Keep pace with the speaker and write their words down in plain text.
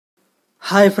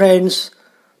Hi friends,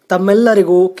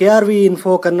 ತಮ್ಮೆಲ್ಲರಿಗೂ KRV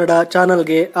info Kannada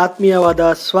ಚಾನಲ್ಗೆ ಆತ್ಮೀಯವಾದ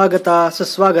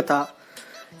ಸುಸ್ವಾಗತ.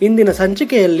 ಇಂದಿನ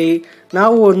ಸಂಚಿಕೆಯಲ್ಲಿ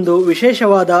ನಾವು ಒಂದು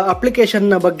ವಿಶೇಷವಾದ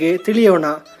ಅಪ್ಲಿಕೇಶನ್ನ ಬಗ್ಗೆ ತಿಳಿಯೋಣ.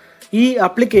 ಈ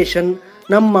ಅಪ್ಲಿಕೇಶನ್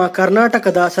ನಮ್ಮ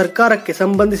ಕರ್ನಾಟಕದ ಸರ್ಕಾರಕ್ಕೆ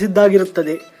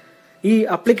ಸಂಬಂಧಿಸಿದ್ದಾಗಿರುತ್ತದೆ. ಈ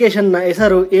ಅಪ್ಲಿಕೇಶನ್ನ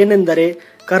ಹೆಸರು ಏನೆಂದರೆ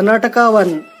ಕರ್ನಾಟಕ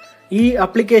ಒನ್. ಈ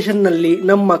ಅಪ್ಲಿಕೇಶನ್ನಲ್ಲಿ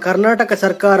ನಮ್ಮ ಕರ್ನಾಟಕ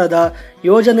ಸರ್ಕಾರದ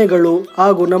ಯೋಜನೆಗಳು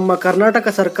ಹಾಗೂ ನಮ್ಮ ಕರ್ನಾಟಕ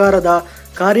ಸರ್ಕಾರದ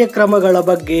ಕಾರ್ಯಕ್ರಮಗಳ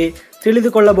ಬಗ್ಗೆ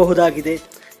ತಿಳಿದುಕೊಳ್ಳಬಹುದಾಗಿದೆ.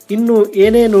 ಇನ್ನು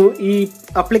ಏನೇನು ಈ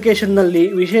ಅಪ್ಲಿಕೇಶನ್ನಲ್ಲಿ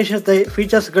ವಿಶೇಷತೆ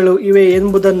ಫೀಚರ್ಸ್ಗಳು ಇವೆ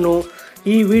ಎಂಬುದನ್ನು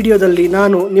ಈ ವಿಡಿಯೋದಲ್ಲಿ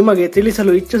ನಾನು ನಿಮಗೆ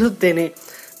ತಿಳಿಸಲು ಇಚ್ಛಿಸುತ್ತೇನೆ.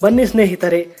 ಬನ್ನಿ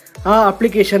ಸ್ನೇಹಿತರೆ, ಆ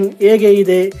ಅಪ್ಲಿಕೇಶನ್ ಹೇಗೆ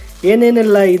ಇದೆ,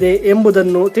 ಏನೇನೆಲ್ಲ ಇದೆ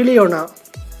ಎಂಬುದನ್ನು ತಿಳಿಯೋಣ.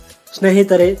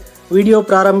 ಸ್ನೇಹಿತರೆ, ವಿಡಿಯೋ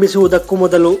ಪ್ರಾರಂಭಿಸುವುದಕ್ಕೂ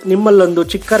ಮೊದಲು ನಿಮ್ಮಲ್ಲೊಂದು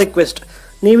ಚಿಕ್ಕ ರಿಕ್ವೆಸ್ಟ್.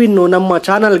 ನೀವಿನ್ನು ನಮ್ಮ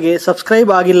ಚಾನಲ್ಗೆ ಸಬ್ಸ್ಕ್ರೈಬ್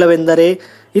ಆಗಿಲ್ಲವೆಂದರೆ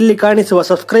ಇಲ್ಲಿ ಕಾಣಿಸುವ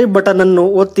ಸಬ್ಸ್ಕ್ರೈಬ್ ಬಟನ್ ಅನ್ನು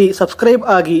ಒತ್ತಿ ಸಬ್ಸ್ಕ್ರೈಬ್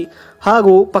ಆಗಿ,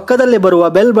 ಹಾಗೂ ಪಕ್ಕದಲ್ಲೇ ಬರುವ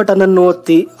ಬೆಲ್ ಬಟನ್ ಅನ್ನು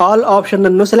ಒತ್ತಿ ಆಲ್ ಆಪ್ಷನ್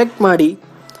ಅನ್ನು ಸೆಲೆಕ್ಟ್ ಮಾಡಿ.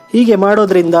 ಹೀಗೆ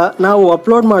ಮಾಡೋದ್ರಿಂದ ನಾವು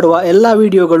ಅಪ್ಲೋಡ್ ಮಾಡುವ ಎಲ್ಲ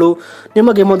ವಿಡಿಯೋಗಳು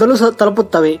ನಿಮಗೆ ಮೊದಲು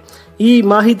ತಲುಪುತ್ತವೆ. ಈ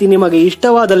ಮಾಹಿತಿ ನಿಮಗೆ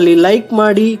ಇಷ್ಟವಾದಲ್ಲಿ ಲೈಕ್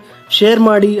ಮಾಡಿ, ಶೇರ್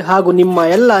ಮಾಡಿ, ಹಾಗೂ ನಿಮ್ಮ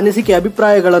ಎಲ್ಲ ಅನಿಸಿಕೆ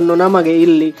ಅಭಿಪ್ರಾಯಗಳನ್ನು ನಮಗೆ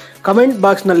ಇಲ್ಲಿ ಕಮೆಂಟ್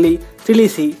ಬಾಕ್ಸ್ನಲ್ಲಿ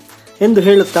ತಿಳಿಸಿ ಎಂದು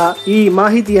ಹೇಳುತ್ತಾ ಈ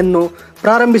ಮಾಹಿತಿಯನ್ನು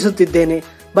ಪ್ರಾರಂಭಿಸುತ್ತಿದ್ದೇನೆ.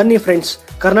 ಬನ್ನಿ ಫ್ರೆಂಡ್ಸ್,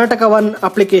 ಕರ್ನಾಟಕ ಒನ್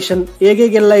ಅಪ್ಲಿಕೇಶನ್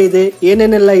ಹೇಗೆಲ್ಲ ಇದೆ,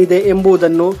 ಏನೇನೆಲ್ಲ ಇದೆ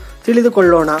ಎಂಬುದನ್ನು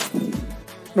ತಿಳಿದುಕೊಳ್ಳೋಣ.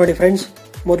 ನೋಡಿ ಫ್ರೆಂಡ್ಸ್,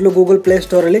 ಮೊದಲು ಗೂಗಲ್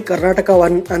ಪ್ಲೇಸ್ಟೋರಲ್ಲಿ ಕರ್ನಾಟಕ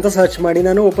ಒನ್ ಅಂತ ಸರ್ಚ್ ಮಾಡಿ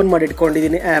ನಾನು ಓಪನ್ ಮಾಡಿ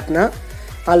ಇಟ್ಕೊಂಡಿದ್ದೀನಿ ಆ್ಯಪ್ನ.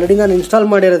 ಆಲ್ರೆಡಿ ನಾನು ಇನ್ಸ್ಟಾಲ್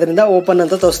ಮಾಡಿರೋದ್ರಿಂದ ಓಪನ್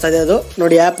ಅಂತ ತೋರಿಸ್ತಾ ಇದೆ. ಅದು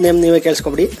ನೋಡಿ, ಆ್ಯಪ್ ನೇಮ್ ನೀವೇ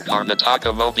ಕೇಳಿಸ್ಕೊಬಿಡಿ.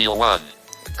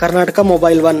 Karnataka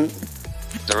mobile one,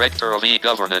 director of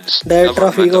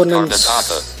E governance.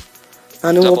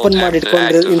 ನಾನು ಓಪನ್ ಮಾಡಿ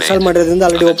ಇಟ್ಕೊಂಡಿರೋದು, ಇನ್ಸ್ಟಾಲ್ ಮಾಡಿರೋದ್ರಿಂದ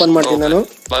ಆಲ್ರೆಡಿ ಓಪನ್ ಮಾಡ್ತೀನಿ. ನಾನು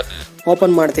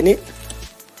ಓಪನ್ ಮಾಡ್ತೀನಿ.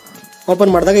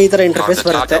 ಓಪನ್ ಮಾಡಿದಾಗ ಈ ತರ ಇಂಟರ್ಫೇಸ್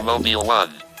ಬರುತ್ತೆ.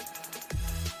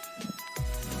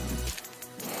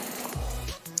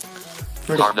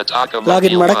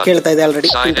 ಲಾಗಿನ್ ಮಾಡಕ್ಕೆ ಕೇಳ್ತಾ ಇದೆ. ಆಲ್ರೆಡಿ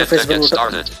ಇಂಟರ್ಫೇಸ್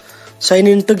ಬಂದ್ಬಿಟ್ಟು sign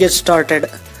in to get started.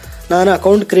 ನಾನು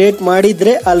ಅಕೌಂಟ್ ಕ್ರಿಯೇಟ್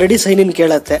ಮಾಡಿದ್ರೆ ಆಲ್ರೆಡಿ ಸೈನ್ ಇನ್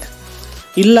ಕೇಳುತ್ತೆ.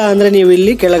 ಇಲ್ಲ ಅಂದ್ರೆ ನೀವು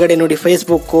ಇಲ್ಲಿ ಕೆಳಗಡೆ ನೋಡಿ,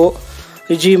 ಫೇಸ್ಬುಕ್ಕು,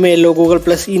 ಜಿಮೇಲು, ಗೂಗಲ್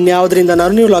ಪ್ಲಸ್, ಇನ್ಯಾವುದರಿಂದ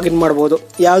ನೀವು ಲಾಗಿನ್ ಮಾಡ್ಬೋದು.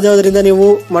 ಯಾವ್ದಾದ್ರಿಂದ ನೀವು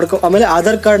ಆಮೇಲೆ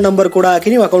ಆಧಾರ್ ಕಾರ್ಡ್ ನಂಬರ್ ಕೂಡ ಹಾಕಿ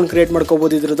ನೀವು ಅಕೌಂಟ್ ಕ್ರಿಯೇಟ್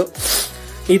ಮಾಡ್ಕೋಬಹುದು. ಇದ್ರದ್ದು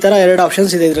ಈ ಥರ ಎರಡು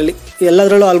ಆಪ್ಷನ್ಸ್ ಇದೆ ಇದರಲ್ಲಿ.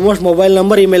 ಎಲ್ಲದರಲ್ಲೂ almost mobile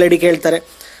number, email ID ಕೇಳ್ತಾರೆ.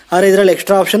 ಆದರೆ ಇದರಲ್ಲಿ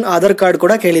ಎಕ್ಸ್ಟ್ರಾ ಆಪ್ಷನ್ ಆಧಾರ್ ಕಾರ್ಡ್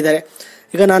ಕೂಡ ಕೇಳಿದ್ದಾರೆ.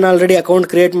 ಈಗ ನಾನು ಆಲ್ರೆಡಿ ಅಕೌಂಟ್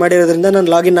ಕ್ರಿಯೇಟ್ ಮಾಡಿರೋದ್ರಿಂದ ನಾನು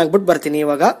ಲಾಗಿನ್ ಆಗ್ಬಿಟ್ಟು ಬರ್ತೀನಿ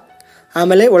ಇವಾಗ.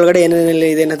 ಆಮೇಲೆ ಒಳಗಡೆ ಏನೇನೆಲ್ಲ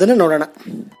ಇದೆ ಅನ್ನೋದನ್ನು ನೋಡೋಣ.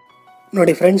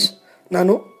 ನೋಡಿ ಫ್ರೆಂಡ್ಸ್,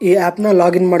 ನಾನು ಈ ಆ್ಯಪ್ನ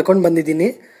ಲಾಗಿನ್ ಮಾಡ್ಕೊಂಡು ಬಂದಿದ್ದೀನಿ.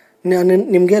 ನಾನು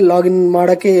ನಿಮಗೆ ಲಾಗಿನ್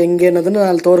ಮಾಡೋಕ್ಕೆ ಹೆಂಗೆ ಅನ್ನೋದನ್ನು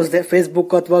ಅಲ್ಲಿ ತೋರಿಸಿದೆ.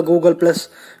 ಫೇಸ್ಬುಕ್ ಅಥವಾ ಗೂಗಲ್ ಪ್ಲಸ್,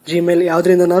 ಜಿಮೇಲ್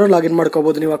ಯಾವುದರಿಂದನಾದ್ರು ಲಾಗಿನ್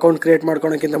ಮಾಡ್ಕೋಬೋದು ನೀವು ಅಕೌಂಟ್ ಕ್ರಿಯೇಟ್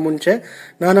ಮಾಡ್ಕೊಳೋಕ್ಕಿಂತ ಮುಂಚೆ.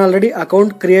 ನಾನು ಆಲ್ರೆಡಿ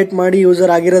ಅಕೌಂಟ್ ಕ್ರಿಯೇಟ್ ಮಾಡಿ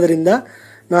ಯೂಸರ್ ಆಗಿರೋದ್ರಿಂದ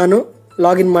ನಾನು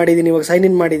ಲಾಗಿನ್ ಮಾಡಿದ್ದೀನಿ. ಇವಾಗ ಸೈನ್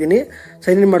ಇನ್ ಮಾಡಿದ್ದೀನಿ.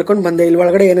 ಸೈನ್ ಇನ್ ಮಾಡ್ಕೊಂಡು ಬಂದೆ. ಇಲ್ಲಿ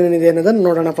ಒಳಗಡೆ ಏನೇನಿದೆ ಅನ್ನೋದನ್ನು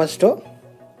ನೋಡೋಣ. ಫಸ್ಟು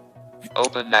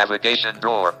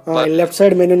ಲೆಫ್ಟ್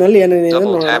ಸೈಡ್ ಮೆನ್ಯೂನಲ್ಲಿ ಏನೇನಿದೆ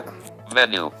ನೋಡೋಣ.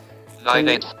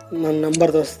 ನನ್ನ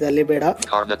ನಂಬರ್ ತೋರಿಸ್ತಿದೆ, ಅಲ್ಲಿ ಬೇಡ.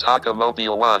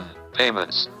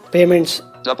 Payments,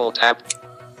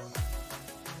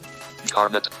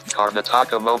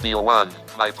 Karnataka Mobile One,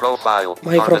 my profile,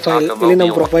 ಇಲ್ಲಿ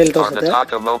ನಮ್ಮ ಪ್ರೊಫೈಲ್ ತೋರಿಸುತ್ತೆ.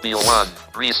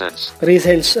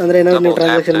 ರೀಸೆಂಟ್ಸ್ ಅಂದ್ರೆ ಏನಾದ್ರು ನೀವು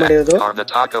ಟ್ರಾನ್ಸಾಕ್ಷನ್ ಮಾಡಿರೋದು.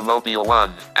 Karnataka Mobile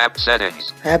One, app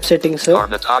settings,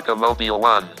 Karnataka Mobile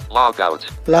One,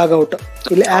 log out.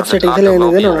 ಇಲ್ಲಿ ಆಪ್ ಸೆಟ್ಟಿಂಗ್ಸ್ ಅಲ್ಲಿ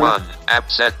ಏನಿದೆ ನೋಡೋಣ. ಆಪ್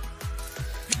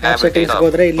ಸೆಟ್ಟಿಂಗ್ಸ್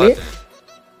ಹೋದ್ರೆ ಇಲ್ಲಿ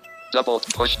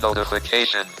push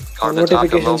notification,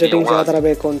 ನೋಟಿಫಿಕೇಶನ್ ಸೆಟ್ಟಿಂಗ್ಸ್ ಯಾವ ತರ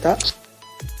ಬೇಕು ಅಂತ.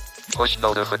 push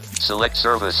notification, select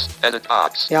service, edit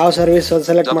box, ಯಾವ ಸರ್ವಿಸ್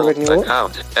ಸೆಲೆಕ್ಟ್ ಮಾಡಬೇಕು ನೀವು.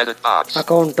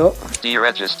 ಅಕೌಂಟ್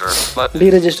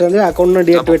ಡಿರೆಜಿಸ್ಟರ್ ಅಂದ್ರೆ ಅಕೌಂಟ್ ನ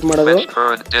ಡಿಆಕ್ಟಿವೇಟ್ ಮಾಡೋದು.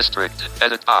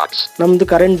 ನಮ್ದು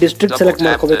ಕರೆಂಟ್ ಡಿಸ್ಟ್ರಿಕ್ಟ್ ಸೆಲೆಕ್ಟ್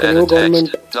ಮಾಡ್ಕೋಬೇಕು ನೀವು.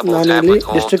 ಗವರ್ಮೆಂಟ್, ನಾನು ಇಲ್ಲಿ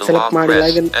ಡಿಸ್ಟ್ರಿಕ್ಟ್ ಸೆಲೆಕ್ಟ್ ಮಾಡಿಲ್ಲ,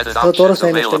 ಈಗ ಅದು ತೋರಿಸ್ತಾ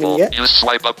ಇದೆ ಅಷ್ಟೇ ನಿಮಗೆ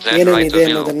ಏನೇನಿದೆ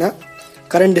ಅನ್ನೋದನ್ನ.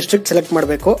 ಕರೆಂಟ್ ಡಿಸ್ಟ್ರಿಕ್ಟ್ ಸೆಲೆಕ್ಟ್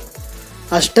ಮಾಡಬೇಕು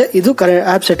ಅಷ್ಟೇ. ಇದು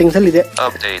ಆಪ್ ಸೆಟ್ಟಿಂಗ್ಸ್ ಅಲ್ಲಿ ಇದೆ.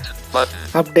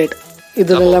 ಅಪ್ಡೇಟ್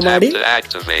ಇದನ್ನೆಲ್ಲ ಮಾಡಿ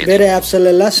ಬೇರೆ ಆಪ್ಸ್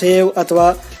ಅಲ್ಲೆಲ್ಲ ಸೇವ್ ಅಥವಾ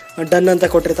ಡನ್ ಅಂತ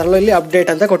ಕೊಟ್ಟಿರ್ತಾರಲ್ಲ, ಇಲ್ಲಿ ಅಪ್ಡೇಟ್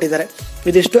ಅಂತ ಕೊಟ್ಟಿದ್ದಾರೆ.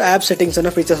 ಇದಿಷ್ಟು ಆ್ಯಪ್ ಸೆಟ್ಟಿಂಗ್ಸ್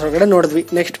ಅನ್ನೋ ಫೀಚರ್ಸ್ ಒಳಗಡೆ ನೋಡಿದ್ವಿ.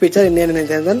 ನೆಕ್ಸ್ಟ್ ಫೀಚರ್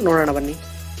ಇನ್ನೇನಿದೆ ಅಂತ ನೋಡೋಣ ಬನ್ನಿ.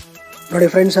 ನೋಡಿ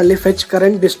ಫ್ರೆಂಡ್ಸ್, ಅಲ್ಲಿ ಫೆಚ್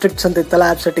ಕರೆಂಟ್ ಡಿಸ್ಟ್ರಿಕ್ಟ್ಸ್ ಅಂತ ಇತ್ತಲ್ಲ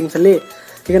ಆ್ಯಪ್ ಸೆಟ್ಟಿಂಗ್ಸ್ ಅಲ್ಲಿ.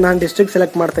 ಈಗ ನಾನು ಡಿಸ್ಟ್ರಿಕ್ಟ್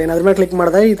ಸೆಲೆಕ್ಟ್ ಮಾಡ್ತೀನಿ. ಅದ್ರ ಮೇಲೆ ಕ್ಲಿಕ್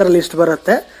ಮಾಡಿದಾಗ ಈ ಥರ ಲಿಸ್ಟ್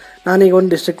ಬರುತ್ತೆ. ನಾನೀಗ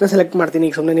ಒಂದು ಡಿಸ್ಟ್ರಿಕ್ಟ್ನ ಸೆಲೆಕ್ಟ್ ಮಾಡ್ತೀನಿ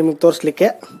ಈಗ ಸುಮ್ಮನೆ ನಿಮಗೆ ತೋರಿಸ್ಲಿಕ್ಕೆ.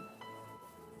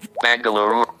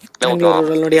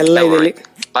 ಬೆಂಗಳೂರಲ್ಲಿ ನೋಡಿ ಎಲ್ಲ ಇದೆ ಇಲ್ಲಿ.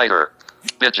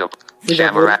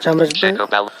 ಬಿಜಾಪುರ,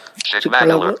 ಚಾಮರಾಜನಗರ,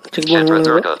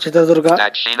 ಚಿಕ್ಕಮಗಳೂರು, ಚಿತ್ರದುರ್ಗ,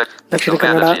 ದಕ್ಷಿಣ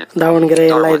ಕನ್ನಡ, ದಾವಣಗೆರೆ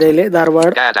ಎಲ್ಲ ಇದೆ ಇಲ್ಲಿ.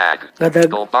 ಧಾರವಾಡ,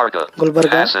 ಗದಗ,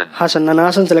 ಗುಲ್ಬರ್ಗ, ಹಾಸನ್. ನಾನು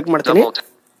ಹಾಸನ್ ಸೆಲೆಕ್ಟ್ ಮಾಡ್ತೀನಿ.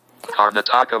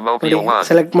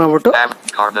 ಸೆಲೆಕ್ಟ್ ಮಾಡ್ಬಿಟ್ಟು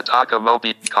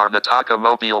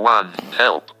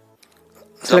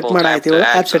select ಮಾಡಾಯ್ತು.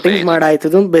 App settings ಮಾಡಾಯ್ತು.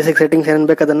 Basic settings ಏನೇನು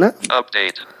ಬೇಕು ಅದನ್ನ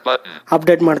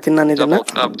ಅಪ್ಡೇಟ್ ಮಾಡ್ತೀನಿ ನಾನು ಇದನ್ನ.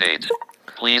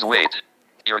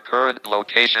 Your current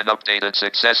location updated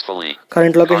successfully.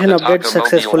 Current location update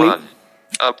successfully.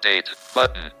 Update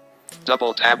button.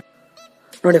 Double tap.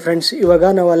 ನೋಡಿ ಫ್ರೆಂಡ್ಸ್, ಇವಾಗ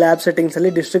ನಾವು ಅಲ್ಲಿ ಆ್ಯಪ್ ಸೆಟ್ಟಿಂಗ್ಸಲ್ಲಿ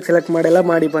ಡಿಸ್ಟ್ರಿಕ್ಟ್ ಸೆಲೆಕ್ಟ್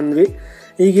ಮಾಡಿ ಬಂದ್ವಿ.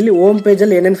 ಈಗ ಇಲ್ಲಿ ಹೋಮ್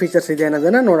ಪೇಜಲ್ಲಿ ಏನೇನು ಫೀಚರ್ಸ್ ಇದೆ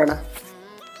ಅನ್ನೋದನ್ನು ನೋಡೋಣ.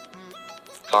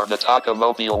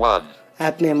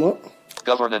 App name,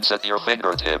 governance at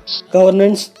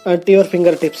your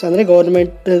finger tips ಅಂದರೆ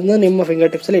ಗೌರ್ಮೆಂಟ್ ನಿಮ್ಮ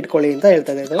ಫಿಂಗರ್ ಟಿಪ್ಸ್ ಅಲ್ಲಿ ಇಟ್ಕೊಳ್ಳಿ ಅಂತ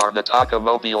ಹೇಳ್ತದೆ. ಇದು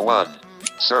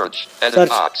ಸರ್ಚ್,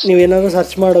 ನೀವೇನಾದ್ರು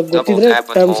ಸರ್ಚ್ ಮಾಡೋಕೆ ಗೊತ್ತಿದ್ರೆ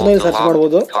ಟರ್ಮ್ಸ್ ಸರ್ಚ್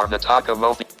ಮಾಡ್ಬೋದು.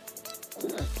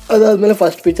 ಅದಾದ್ಮೇಲೆ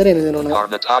ಫಸ್ಟ್ ಫೀಚರ್ ಏನಿದೆ ನೋಡೋಣ.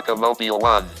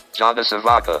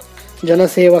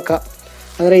 ಜನಸೇವಕ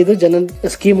ಅಂದ್ರೆ ಇದು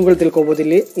ಸ್ಕೀಮ್ಗಳು ತಿಳ್ಕೊಬಹುದು.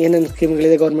 ಇಲ್ಲಿ ಏನೇನು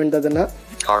ಸ್ಕೀಮ್ಗಳಿದೆ ಗೌರ್ಮೆಂಟ್ ಅದನ್ನ.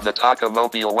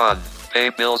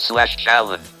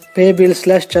 ಪೇ ಬಿಲ್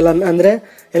ಸ್ಲಾಶ್ ಚಲನ್ ಅಂದ್ರೆ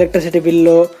ಎಲೆಕ್ಟ್ರಿಸಿಟಿ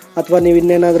ಬಿಲ್ಲು ಅಥವಾ ನೀವು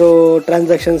ಇನ್ನೇನಾದ್ರೂ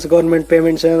ಟ್ರಾನ್ಸಾಕ್ಷನ್ಸ್ ಗೌರ್ಮೆಂಟ್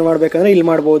ಪೇಮೆಂಟ್ಸ್ ಏನಾದ್ರು ಮಾಡ್ಬೇಕಂದ್ರೆ ಇಲ್ಲಿ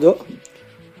ಮಾಡ್ಬೋದು.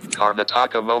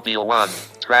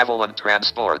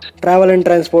 Travel and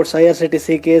transports, IRCTC,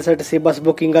 KSRTC bus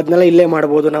booking ಅದನ್ನೆಲ್ಲ ಇಲ್ಲೇ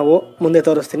ಮಾಡ್ಬೋದು. ನಾವು ಮುಂದೆ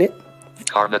ತೋರಿಸ್ತೀನಿ.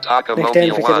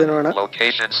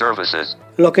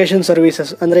 ಲೊಕೇಶನ್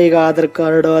ಸರ್ವಿಸಸ್ ಅಂದ್ರೆ ಈಗ ಆಧಾರ್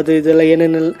ಕಾರ್ಡ್ ಅದು ಇದೆಲ್ಲ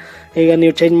ಏನೇನೆಲ್ಲ ಈಗ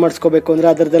ನೀವು ಚೇಂಜ್ ಮಾಡಿಸ್ಕೋಬೇಕು ಅಂದ್ರೆ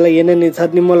ಅದರದೆಲ್ಲ ಏನೇನು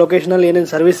ನಿಮ್ಮ ಲೊಕೇಶನ್ ಅಲ್ಲಿ ಏನೇನು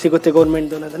ಸರ್ವಿಸ್ ಸಿಗುತ್ತೆ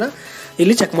ಗೌರ್ಮೆಂಟ್ ಅನ್ನೋದನ್ನ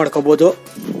ಇಲ್ಲಿ ಚೆಕ್ ಮಾಡ್ಕೋಬಹುದು.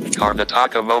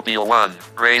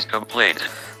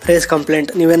 ರೇಸ್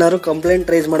ಕಂಪ್ಲೇಂಟ್, ನೀವೇನಾದ್ರು ಕಂಪ್ಲೇಂಟ್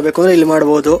ರೈಸ್ ಮಾಡಬೇಕು ಅಂದ್ರೆ ಇಲ್ಲಿ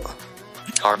ಮಾಡಬಹುದು.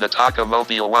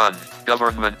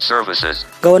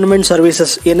 ಗವರ್ಮೆಂಟ್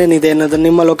ಸರ್ವಿಸಸ್ ಏನೇನಿದೆ ಅನ್ನೋದು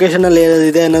ನಿಮ್ಮ ಲೊಕೇಶನ್ ಅಲ್ಲಿ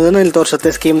ಏನಿದೆ ಅನ್ನೋದನ್ನ ಇಲ್ಲಿ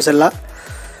ತೋರಿಸುತ್ತೆ ಸ್ಕೀಮ್ಸ್ ಎಲ್ಲ.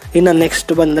 ಇನ್ನು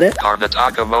ನೆಕ್ಸ್ಟ್ ಬಂದ್ರೆ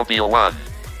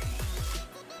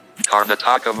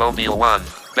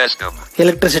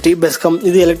ಎಲೆಕ್ಟ್ರಿಸಿಟಿ ಬೆಸ್ಕಾಂ,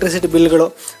 ಇದು ಎಲೆಕ್ಟ್ರಿಸಿಟಿ ಬಿಲ್ಗಳು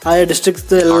ಆಯಾ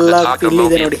ಡಿಸ್ಟ್ರಿಕ್ಟ್ ಎಲ್ಲ ಇಲ್ಲಿ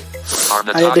ಇದೆ ನೋಡಿ.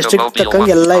 ಆಯಾ ಡಿಸ್ಟ್ರಿಕ್ಟ್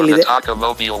ತಕ್ಕಂಗೆ ಎಲ್ಲ ಇಲ್ಲಿದೆ.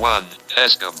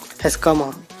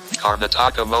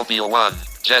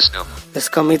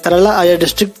 ಬೆಸ್ಕಾಂ ಈ ತರ ಎಲ್ಲ ಆಯಾ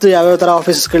ಡಿಸ್ಟ್ರಿಕ್ಟ್ ಯಾವ್ಯಾವ ತರ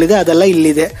ಆಫೀಸ್ಗಳಿದೆ ಅದೆಲ್ಲ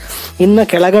ಇಲ್ಲಿದೆ. ಇನ್ನು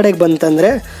ಕೆಳಗಡೆಗೆ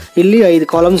ಬಂತಂದ್ರೆ ಇಲ್ಲಿ 5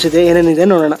 ಕಾಲಮ್ಸ್ ಇದೆ. ಏನೇನಿದೆ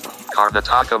ನೋಡೋಣ.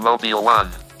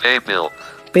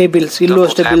 ಪೇ ಬಿಲ್ಸ್, ಇಲ್ಲೂ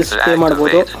ಅಷ್ಟೇ ಬಿಲ್ಸ್ ಪೇ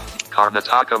ಮಾಡಬಹುದು.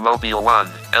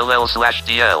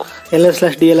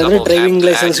 LL/DL ಅಂದ್ರೆ ಡ್ರೈವಿಂಗ್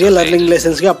ಲೈಸೆನ್ಸ್ಗೆ ಲರ್ನಿಂಗ್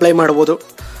ಲೈಸೆನ್ಸ್ಗೆ ಅಪ್ಲೈ ಮಾಡಬಹುದು.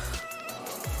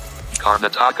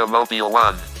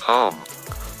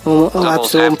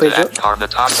 Home page.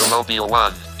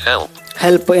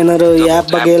 ಹೆಲ್ಪ್ ಏನಾದ್ರು ಆ್ಯಪ್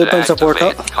ಬಗ್ಗೆ ಹೆಲ್ಪ್ ಅಂಡ್ ಸಪೋರ್ಟ್.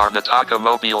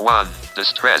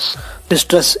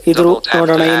 ಡಿಸ್ಟ್ರೆಸ್ ಇದು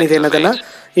ನೋಡೋಣ ಏನಿದೆ ಅನ್ನೋದನ್ನ.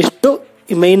 ಇಷ್ಟು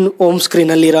ಮೈನ್ ಹೋಮ್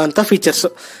ಸ್ಕ್ರೀನ್ ಅಲ್ಲಿ ಇರೋಂಥ ಫೀಚರ್ಸ್.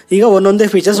 ಈಗ ಒಂದೊಂದೇ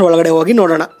ಫೀಚರ್ಸ್ ಒಳಗಡೆ ಹೋಗಿ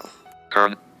ನೋಡೋಣ.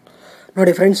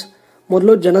 ನೋಡಿ ಫ್ರೆಂಡ್ಸ್,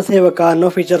 ಮೊದಲು ಜನಸೇವಕ ಅನ್ನೋ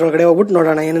ಫೀಚರ್ ಒಳಗಡೆ ಹೋಗ್ಬಿಟ್ಟು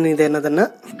ನೋಡೋಣ ಏನೇನಿದೆ ಅನ್ನೋದನ್ನ.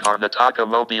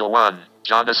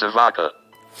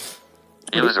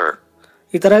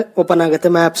 ಈ ತರ ಓಪನ್ ಆಗುತ್ತೆ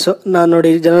ಮ್ಯಾಪ್ಸ್. ನಾನು ನೋಡಿ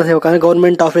ಜನಸೇವಕ ಅಂದ್ರೆ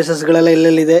ಗೌರ್ಮೆಂಟ್ ಆಫೀಸಸ್ ಗಳೆಲ್ಲ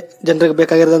ಎಲ್ಲೆಲ್ಲಿದೆ, ಜನರಿಗೆ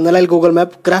ಬೇಕಾಗಿರೋದನ್ನೆಲ್ಲ ಇಲ್ಲಿ ಗೂಗಲ್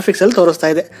ಮ್ಯಾಪ್ ಗ್ರಾಫಿಕ್ಸ್ ಅಲ್ಲಿ ತೋರಿಸ್ತಾ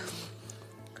ಇದೆ.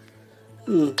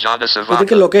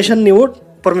 ಇದಕ್ಕೆ ಲೊಕೇಶನ್ ನೀವು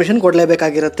ಪರ್ಮಿಷನ್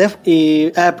ಕೊಡ್ಲೇಬೇಕಾಗಿರುತ್ತೆ ಈ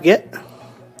ಆಪ್ಗೆ.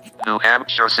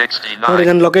 ನೋಡಿ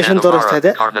ನನ್ನ ಲೊಕೇಶನ್ ತೋರಿಸ್ತಾ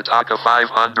ಇದೆ.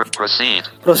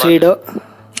 ಪ್ರೊಸೀಡ್,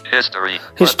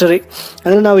 ಹಿಸ್ಟರಿ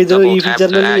ಅಂದ್ರೆ ನಾವು ಇದು ಈ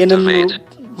ಫೀಚರ್ ನಲ್ಲಿ ಏನೇನು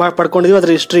ಪಡ್ಕೊಂಡಿದೀವಿ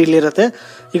ಅದ್ರ ಹಿಸ್ಟರಿ ಇಲ್ಲಿ ಇರುತ್ತೆ.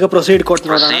 ಈಗ ಪ್ರೊಸೀಡ್ ಕೊಟ್ಟು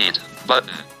ನೋಡೋಣ.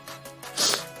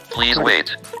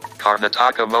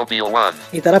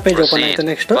 ಈ ತರ ಪೇಜ್ ಓಪನ್ ಆಯ್ತು.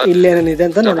 ನೆಕ್ಸ್ಟ್ ಇಲ್ಲಿ ಏನೇನಿದೆ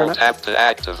ಅಂತ ನೋಡೋಣ.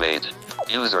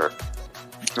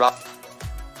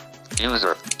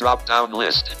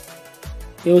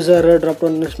 User drop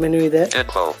down list menu ಇದೆ.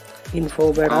 ಇನ್ಫೋ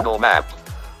ಬೇಡ.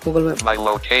 ಗೂಗಲ್ ಮ್ಯಾಪ್,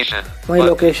 ಮೈ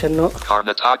location,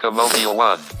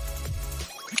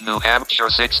 New Hampshire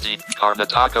 60,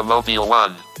 Karnataka Mobile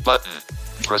 1, button,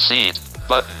 proceed,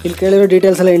 button. ಇಲ್ಲಿ ಕೇಳಿರೋ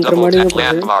ಡೀಟೇಲ್ಸ್ ಎಲ್ಲ ಎಂಟರ್ ಮಾಡಿ.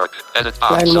 ಲ್ಯಾಂಡ್ಮಾರ್ಕ್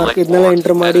ಇದನ್ನೆಲ್ಲ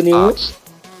ಎಂಟರ್ ಮಾಡಿ ನೀವು.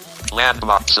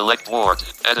 Landmark select ward,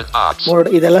 edit axe. Ward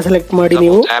ಇದೆಲ್ಲ ಸೆಲೆಕ್ಟ್ ಮಾಡಿ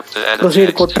ನೀವು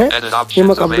ಪ್ರೊಸೀಡ್ ಕೊಟ್ರೆ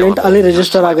ನಿಮ್ಮ ಕಂಪ್ಲೇಂಟ್ ಅಲ್ಲಿ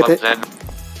ರಿಜಿಸ್ಟರ್ ಆಗುತ್ತೆ.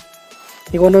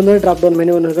 ಈಗ ಒಂದೊಂದು ಡ್ರಾಪ್ ಡೌನ್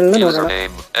ಮೆನುಗಳನ್ನ ನೋಡೋಣ.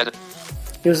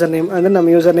 ಯೂಸರ್ ನೇಮ್ ಅಂದ್ರೆ ನಮ್ಮ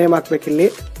ಯೂಸರ್ ನೇಮ್ ಹಾಕ್ಬೇಕು ಇಲ್ಲಿ.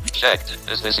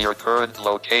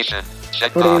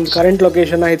 ನೋಡಿ ನಿಮ್ಮ ಕರೆಂಟ್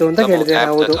ಲೊಕೇಶನ್ ಆಯ್ತು ಅಂತ ಕೇಳಿದೆ,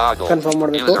 ಹೌದು ಕನ್ಫರ್ಮ್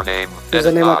ಮಾಡಬೇಕು.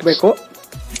 ಯೂಸರ್ ನೇಮ್ ಹಾಕಬೇಕು.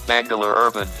 ಬ್ಯಾಂಗ್ಳೂರ್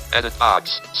ಅರ್ಬನ್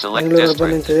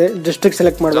ಅಂತಿದೆ. ಡಿಸ್ಟ್ರಿಕ್ಟ್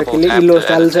ಸೆಲೆಕ್ಟ್ ಮಾಡಬೇಕು ಇಲ್ಲಿ. ಇಲ್ಲೂ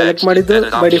ಅಲ್ಲಿ ಸೆಲೆಕ್ಟ್ ಮಾಡಿದ್ದು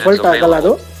ಬೈ ಡಿಫಾಲ್ಟ್ ಆಗಲ್ಲ.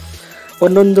 ಅದು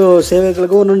ಒಂದೊಂದು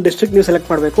ಸೇವೆಗಳಿಗೂ ಒಂದೊಂದು ಡಿಸ್ಟ್ರಿಕ್ಟ್ ನೀವು ಸೆಲೆಕ್ಟ್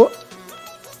ಮಾಡಬೇಕು.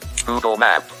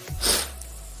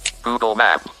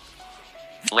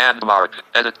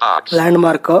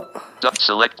 ಲ್ಯಾಂಡ್ಮಾರ್ಕ್,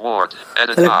 ಸೆಲೆಕ್ಟ್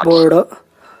ಬೋರ್ಡ್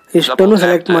ಇಷ್ಟನ್ನು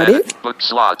ಸೆಲೆಕ್ಟ್ ಮಾಡಿ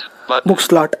ಬುಕ್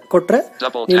ಸ್ಲಾಟ್ ಕೊಟ್ರೆ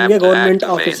ನಿಮಗೆ ಗೌರ್ಮೆಂಟ್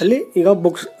ಆಫೀಸಲ್ಲಿ ಈಗ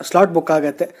ಸ್ಲಾಟ್ ಬುಕ್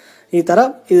ಆಗುತ್ತೆ. ಈ ತರ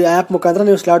ಇದು ಆ್ಯಪ್ ಮುಖಾಂತರ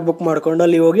ನೀವು ಸ್ಲಾಟ್ ಬುಕ್ ಮಾಡ್ಕೊಂಡು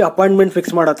ಅಲ್ಲಿ ಹೋಗಿ ಅಪಾಯಿಂಟ್ಮೆಂಟ್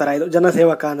ಫಿಕ್ಸ್ ಮಾಡೋ ಥರ ಇದು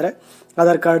ಜನಸೇವಕ ಅಂದರೆ.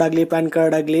 ಆಧಾರ್ ಕಾರ್ಡ್ ಆಗಲಿ, ಪ್ಯಾನ್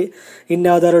ಕಾರ್ಡ್ ಆಗಲಿ,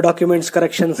 ಇನ್ಯಾವುದಾದ್ರು documents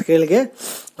ಕರೆಕ್ಷನ್ಸ್ಗಳಿಗೆ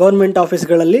government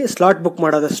ಆಫೀಸ್ಗಳಲ್ಲಿ slot book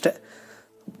ಮಾಡೋದಷ್ಟೇ.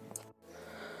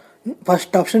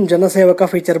 First option ಜನಸೇವಕ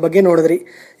ಫೀಚರ್ ಬಗ್ಗೆ ನೋಡಿದ್ರಿ.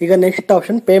 ಈಗ ನೆಕ್ಸ್ಟ್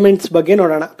ಆಪ್ಷನ್ ಪೇಮೆಂಟ್ಸ್ ಬಗ್ಗೆ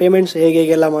ನೋಡೋಣ. ಪೇಮೆಂಟ್ಸ್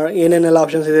ಹೇಗೆಲ್ಲ ಏನೇನೆಲ್ಲ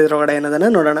ಆಪ್ಷನ್ಸ್ ಇದೆ ಇದ್ರೊಳಗಡೆ ಅನ್ನೋದನ್ನ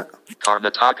ನೋಡೋಣ.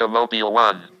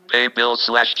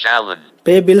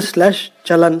 Pay bill slash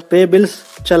challan. Pay bills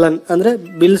challan ಅಂದ್ರೆ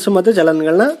ಬಿಲ್ಸ್ ಮತ್ತು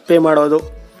ಚಲನ್ಗಳನ್ನ ಪೇ ಮಾಡೋದು.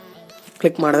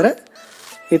 ಕ್ಲಿಕ್ ಮಾಡಿದ್ರೆ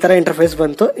ಈ ತರ ಇಂಟರ್ಫೇಸ್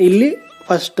ಬಂತು. ಇಲ್ಲಿ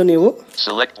ಫಸ್ಟ್ ನೀವು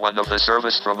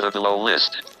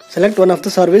select one of the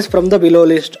service from the below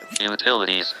list.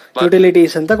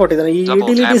 Utilities ಅಂತ ಕೊಟ್ಟಿದ್ದಾರೆ. ಈ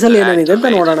ಯುಟಿಲಿಟೀಸ್ ಅಲ್ಲಿ ಏನೇನಿದೆ ಅಂತ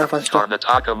ನೋಡೋಣ. First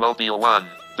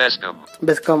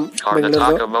BESCOM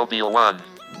Bengaluru,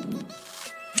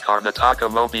 Karnataka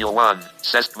Mobile 1,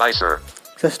 Sest Mysore,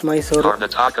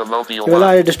 ಇವೆಲ್ಲ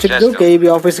district KEB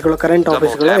ಆಫೀಸ್ಗಳು, current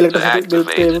ಆಫೀಸ್ಗಳು, electricity bill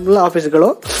payable ಆಫೀಸ್ಗಳು.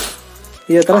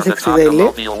 ಇದೇ ತರ 6 ಇದೆ ಇಲ್ಲಿ.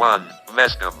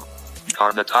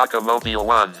 Karnataka Mobile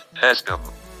 1, Eskom,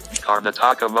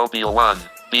 Karnataka Mobile 1,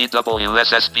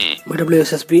 BWSSB,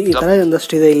 ಈ ತರ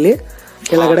ಒಂದಷ್ಟು ಇದೆ ಇಲ್ಲಿ.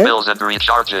 ಕೆಳಗಡೆ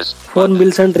phone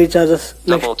bills and recharges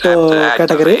next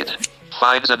category.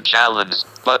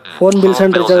 Phone bills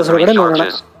and recharges ಒಳಗಡೆ ನೋಡೋಣ.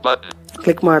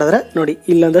 ಕ್ಲಿಕ್ ಮಾಡಿದ್ರೆ ನೋಡಿ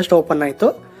ಇಲ್ಲೊಂದಷ್ಟು ಓಪನ್ ಆಯ್ತು.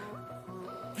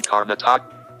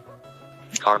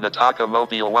 Karnataka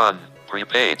Mobile 1,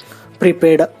 prepaid,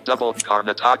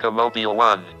 Karnataka Mobile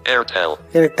 1, Airtel,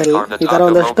 ಈ ತರ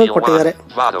ಒಂದಷ್ಟು ಕೊಟ್ಟಿದ್ದಾರೆ.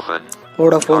 Vodafone,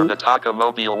 Karnataka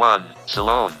Mobile 1,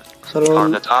 Salon,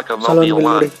 Karnataka Mobile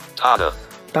 1, Tata,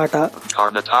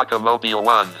 Karnataka Mobile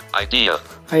 1, Idea,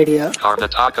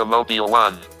 Karnataka Mobile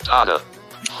 1, Tata.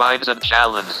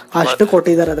 ಅಷ್ಟು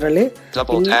ಕೊಟ್ಟಿದ್ದಾರೆ ಅದರಲ್ಲಿ.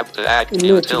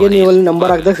 ಇನ್ನು ಹೆಚ್ಚಿಗೆ ನೀವು ಅಲ್ಲಿ ನಂಬರ್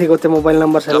ಹಾಕಿದಾಗ ಸಿಗುತ್ತೆ ಮೊಬೈಲ್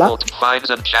ನಂಬರ್ಸ್ ಎಲ್ಲ.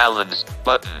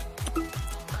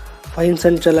 ಫೈನ್ಸ್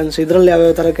ಅಂಡ್ ಚಲನ್ಸ್ ಇದರಲ್ಲಿ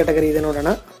ಯಾವ್ಯಾವ ತರ ಕ್ಯಾಟಗರಿ ಇದೆ ನೋಡೋಣ.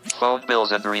 Phone bills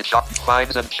and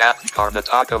fines and chat.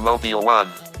 Karnataka Mobile 1,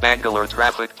 Bangalore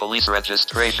Traffic Police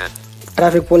Registration.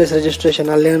 Traffic police registration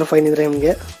ಅಲ್ಲಿ ಏನೋ ಫೈನ್ ಇದ್ರೆ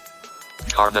ನಿಮಗೆ.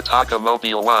 Karnataka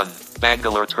Mobile 1,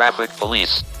 Bangalore Traffic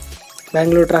Police.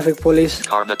 Bangalore traffic police.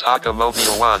 Karnataka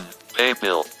Mobile 1,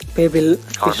 Pay bill.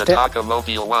 Karnataka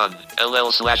Mobile 1,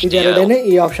 LL/DL. ಇದೆರಡನೇ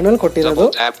ಈ option ಅಲ್ಲಿ ಕೊಟ್ಟಿರೋದು.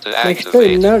 Next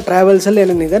ಇನ್ನ travels ಅಲ್ಲಿ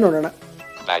ಏನೇನಿದೆ ನೋಡೋಣ.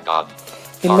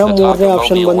 ಇನ್ನ ಮೂರನೇ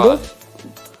ಆಪ್ಷನ್ ಬಂದು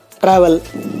travel.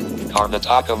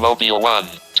 Karnataka Mobile 1,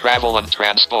 Travel and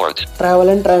Transport.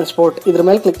 ಇದ್ರ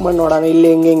ಮೇಲೆ ಕ್ಲಿಕ್ ಮಾಡಿ ನೋಡೋಣ ಇಲ್ಲಿ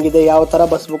ಹೆಂಗಿದೆ, ಯಾವ ತರ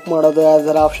ಬಸ್ ಬುಕ್ ಮಾಡೋದು, ಯಾವ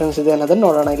ತರ ಆಪ್ಷನ್ಸ್ ಇದೆ ಅನ್ನೋದನ್ನ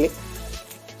ನೋಡೋಣ.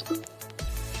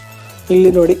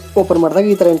 ಇಲ್ಲಿ ನೋಡಿ ಓಪನ್ ಮಾಡಿದಾಗ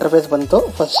ಈ ತರ ಇಂಟರ್ಫೇಸ್ ಬಂತು.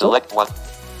 First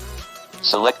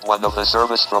Select one of the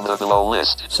service from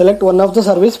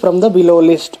the below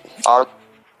list.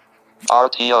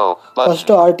 RTO.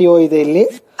 First RTO ಇದೆ ಇಲ್ಲಿ.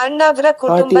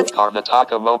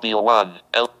 Karnataka Mobile 1,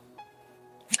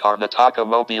 Karnataka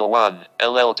Mobile 1,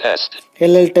 LL test.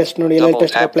 ನೋಡಿ LL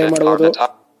ಟೆಸ್ಟ್ ಅಪ್ಲೈ ಮಾಡಬಹುದು.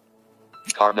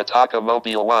 Karnataka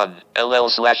Mobile 1,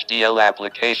 LL/DL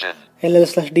application.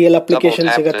 LL/DL application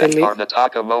ಸಿಗುತ್ತೆ ಇಲ್ಲಿ.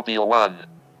 Karnataka Mobile 1,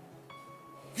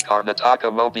 Karnataka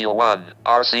Mobile 1,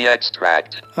 RC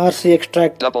extract.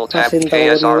 Double tap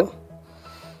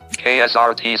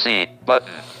KSRTC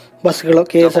button. ಬಸ್ಗಳು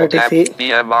KSRTC,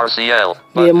 BMRCL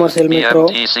metro,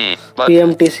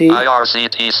 PMTC,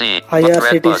 IRCTC,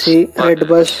 red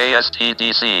bus,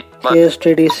 KSTDC,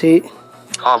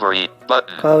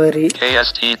 Kaveri,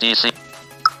 KSTDC,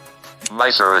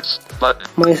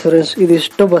 ಮೈಸೂರಿನ್ಸ್.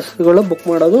 ಇದಿಷ್ಟು ಬಸ್ಗಳು book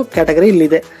ಮಾಡೋದು category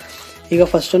ಇಲ್ಲಿದೆ. ಈಗ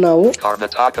ಫಸ್ಟ್ ನಾವು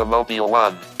Karnataka Mobile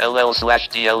 1,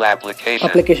 LL/DL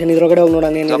ಅಪ್ಲಿಕೇಶನ್ ಇದ್ರೊಳಗಡೆ ಹೋಗಿ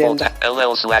ನೋಡೋಣ ಏನಿದೆ ಅಂತ.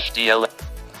 LL/DL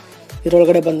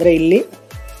ಇದ್ರೊಳಗಡೆ ಬಂದ್ರೆ ಇಲ್ಲಿ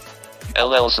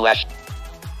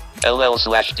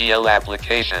LL/DL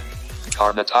application.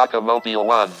 Karnataka Mobile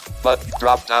 1, but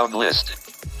drop down list.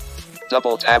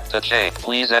 Double tap to change.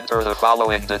 Please enter the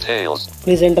following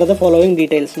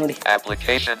details. ನೋಡಿ.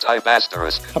 Application type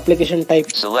asterisk. Application type.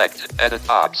 Select edit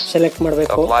box. Select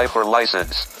ಮಾಡಬೇಕು. Apply for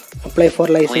license. Please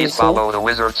follow the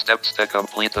wizard steps to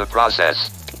complete the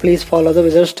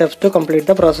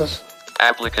process.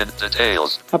 Applicant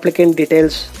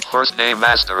details. First name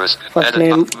asterisk. First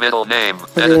name. Middle name.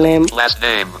 Last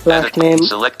name.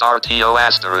 Select RTO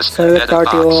asterisk. Select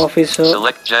RTO officer.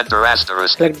 Select gender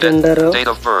asterisk.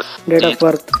 Date of birth.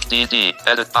 DD.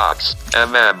 Edit box.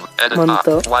 Edit box.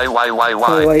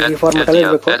 YYYY. Edit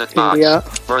box.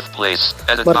 Birthplace.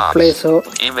 Edit box.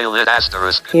 Email it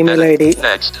asterisk. Email ID.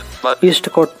 Next. ಇಷ್ಟು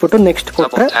ಕೊಟ್ಬಿಟ್ಟು next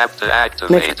ಕೊಟ್ರೆ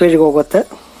next ಪೇಜ್ಗೆ ಹೋಗುತ್ತೆ.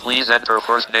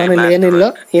 ನಾನು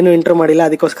ಏನು enter ಮಾಡಿಲ್ಲ,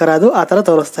 ಅದಕ್ಕೋಸ್ಕರ ಅದು ಆ ತರ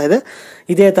ತೋರಿಸ್ತಾ ಇದೆ.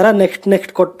 ಇದೇ ತರ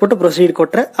ನೆಕ್ಸ್ಟ್ ಕೊಟ್ಬಿಟ್ಟು ಪ್ರೊಸೀಡ್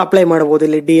ಕೊಟ್ರೆ ಅಪ್ಲೈ ಮಾಡಬಹುದು.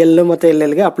 ಇಲ್ಲಿ DL ಮತ್ತೆ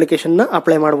LL ಗೆ ಅಪ್ಲಿಕೇಶನ್ ನ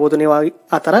ಅಪ್ಲೈ ಮಾಡಬಹುದು ನೀವು.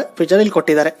 ಆ ತರ ಫೀಚರ್ ಇಲ್ಲಿ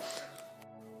ಕೊಟ್ಟಿದ್ದಾರೆ.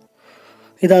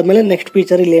 ಇದಾದ್ಮೇಲೆ ನೆಕ್ಸ್ಟ್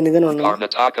ಫೀಚರ್ ಇಲ್ಲಿ ಏನಿದೆ ನೋಡೋಣ.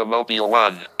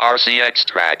 RC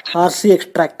extract.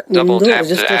 ನಿಮ್ದು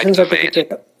registration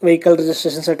certificate, vehicle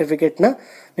registration certificate ನ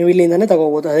ನೀವು ಇಲ್ಲಿಂದಾನೆ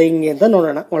ತಗೋಬಹುದು. ಅದು ಹಿಂಗೆ ಅಂತ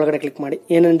ನೋಡೋಣ. ಒಳಗಡೆ ಕ್ಲಿಕ್ ಮಾಡಿ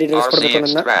ಏನೇನು ಡೀಟೇಲ್ಸ್ ಕೊಡಬೇಕು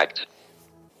ನನ್ನ.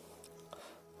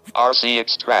 RC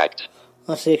extract.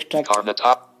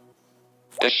 Karnataka.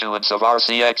 Issuance of RC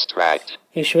extract.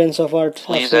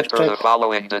 Please enter the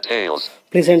following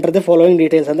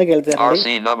details. ಅಂತ ಕೇಳ್ತಾರೆ. RC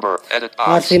number. Edit box.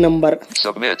 RC number.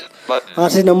 Submit button.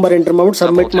 RC number enter ಮಾಡ್ಬಿಟ್ಟು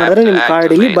ಸಬ್ಮಿಟ್ ಮಾಡಿದ್ರೆ ನಿಮ್ಮ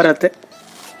ಕಾರ್ಡ್ ಇಲ್ಲಿ ಬರುತ್ತೆ.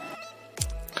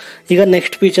 ಈಗ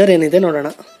ನೆಕ್ಸ್ಟ್ ಫೀಚರ್ ಏನಿದೆ ನೋಡೋಣ.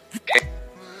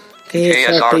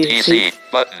 KSRTC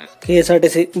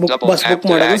ಬಸ್ ಬುಕ್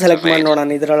ಮಾಡೋದು ಸೆಲೆಕ್ಟ್ ಮಾಡಿ ನೋಡೋಣ.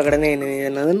 ಇದರೊಳಗಡೆ ಏನಿದೆ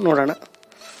ಅನ್ನೋದನ್ನ ನೋಡೋಣ.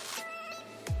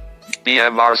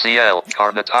 BMRCL,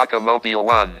 Karnataka Mobile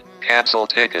 1, cancel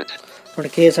ticket. ನೋಡಿ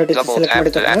KSRTC Double ಸೆಲೆಕ್ಟ್ tap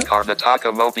ಮಾಡಿದ to ತಕ್ಷಣ add Karnataka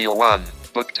Mobile 1,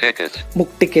 book ticket.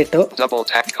 Book ticket, Double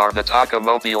tap Karnataka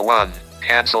Mobile 1,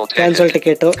 cancel cancel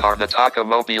ticket. Ticket, Karnataka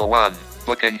Mobile 1,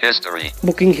 booking history.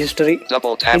 Booking history,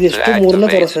 Double tap to ಇದಿಷ್ಟು ಮೂರನ್ನ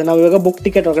activate. ತೋರಿಸ್ತದೆ. ನಾವು ಇವಾಗ book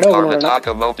ticket ಒಳಗಡೆ ಹೋಗೋಣ.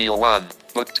 Karnataka Mobile 1,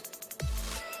 booked.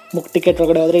 Book ticket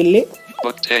ಒಳಗಡೆ ಹೋದ್ರೆ ಇಲ್ಲಿ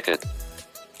Book ticket.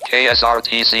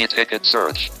 KSRTC ticket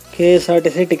search.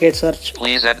 KSRTC ticket search.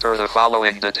 Please enter the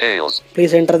following details.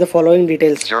 Please enter the following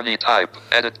details. Journey type,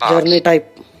 edit box. Journey type,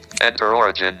 Enter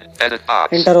origin, edit box.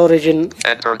 Enter origin,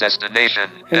 Enter destination,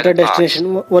 enter edit box. Destination.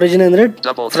 Origin ಅಂದ್ರೆ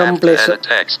Double from tap to place. edit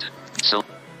text.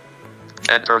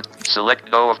 Enter, select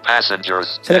no of passengers.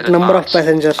 Select edit number box. of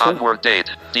passengers. Onward date,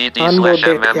 Onboard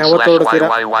date, ಯಾವತ್ತು ಹೊರಡ್ತೀರಾ?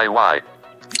 DD/MM/YYY.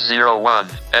 01,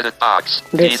 edit box.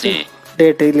 Dates, DD.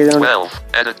 Date ಇಲ್ಲಿ ನೋಡಿ. 12,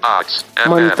 edit box.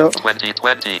 Month.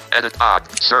 2020, edit box.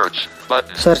 Search,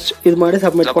 button. Search ಇದು ಮಾಡಿ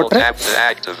submit Double ಕೊಟ್ರೆ tap to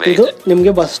activate. ಇದು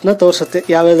ನಿಮಗೆ ಬಸ್ನ ತೋರಿಸುತ್ತೆ,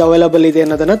 ಯಾವ್ಯಾವ್ದು ಅವೈಲಬಲ್ ಇದೆ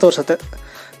ಅನ್ನೋದನ್ನ ತೋರಿಸುತ್ತೆ.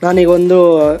 ನಾನೀಗ ಒಂದು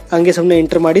ಹಂಗೆ ಸುಮ್ಮನೆ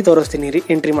ಎಂಟ್ರಿ ಮಾಡಿ ತೋರಿಸ್ತೀನಿ ರೀ.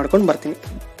 ಎಂಟ್ರಿ ಮಾಡ್ಕೊಂಡು ಬರ್ತೀನಿ.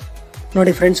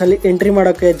 ನೋಡಿ ಫ್ರೆಂಡ್ಸ್, ಅಲ್ಲಿ ಎಂಟ್ರಿ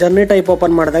ಮಾಡೋಕ್ಕೆ ಜರ್ನಿ ಟೈಪ್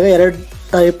ಓಪನ್ ಮಾಡಿದಾಗ 2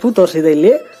 ಟೈಪು ತೋರಿಸಿದೆ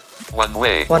ಇಲ್ಲಿ. One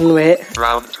way, one way,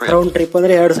 round trip. Round trip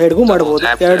ಅಂದರೆ 2 ಸೈಡ್ಗೂ ಮಾಡ್ಬೋದು.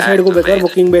 2 ಸೈಡ್ಗೂ ಬೇಕಾದ್ರೆ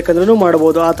ಬುಕಿಂಗ್ ಬೇಕಂದ್ರೂ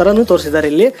ಮಾಡ್ಬೋದು. ಆ ಥರನೂ ತೋರಿಸಿದ್ದಾರೆ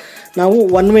ಇಲ್ಲಿ. ನಾವು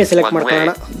ಒನ್ ವೇ ಸೆಲೆಕ್ಟ್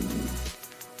ಮಾಡ್ಕೊಳ್ಳೋಣ.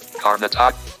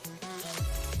 Karnataka.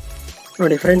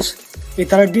 ನೋಡಿ ಫ್ರೆಂಡ್ಸ್, ಈ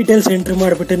ಥರ ಡೀಟೇಲ್ಸ್ ಎಂಟ್ರಿ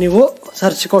ಮಾಡಿಬಿಟ್ಟು ನೀವು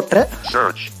ಸರ್ಚ್ ಕೊಟ್ಟರೆ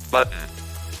Search, button.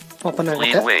 ಓಪನ್ Please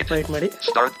ಆಗುತ್ತೆ. wait. ವೆಯ್ಟ್ ಮಾಡಿ.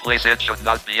 Start place, it should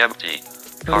not be empty.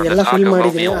 ನೋಡಿ ಎಲ್ಲ ಫಿಲ್ Karnataka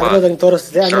ಮಾಡಿದ್ದೀನಿ, Mobile ಆದರೆ 1. ಅದಂಗೆ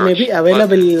ತೋರಿಸ್ತಿದೆ. ಅಂದರೆ ಮೇ ಬಿ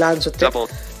ಅವೈಲಬಲ್ ಇಲ್ಲ ಅನಿಸುತ್ತೆ. Double.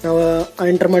 ನಾವು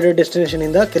ಎಂಟರ್ ಮಾಡಿರೋ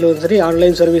ಡೆಸ್ಟಿನೇಷನಿಂದ ಕೆಲವೊಂದ್ಸರಿ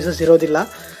ಆನ್ಲೈನ್ ಸರ್ವಿಸಸ್ ಇರೋದಿಲ್ಲ,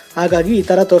 ಹಾಗಾಗಿ ಈ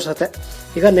ಥರ ತೋರಿಸುತ್ತೆ.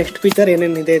 ಈಗ ನೆಕ್ಸ್ಟ್ ಫೀಚರ್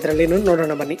ಏನೇನಿದೆ ಇದರಲ್ಲಿ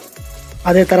ನೋಡೋಣ ಬನ್ನಿ.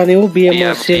 ಅದೇ ಥರ ನೀವು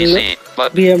BMRCL,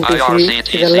 BMTC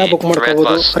ಇದೆಲ್ಲ ಬುಕ್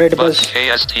ಮಾಡ್ಕೋಬೋದು. ರೆಡ್ ಬಸ್,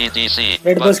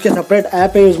 ರೆಡ್ ಬಸ್ಗೆ ಸಪ್ರೇಟ್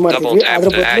ಆ್ಯಪೇ ಯೂಸ್ ಮಾಡ್ತೀವಿ. ಅದ್ರ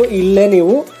ಬದಲು ಇಲ್ಲೇ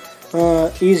ನೀವು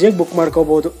ಈಸಿಯಾಗಿ ಬುಕ್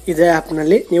ಮಾಡ್ಕೋಬೋದು. ಇದೇ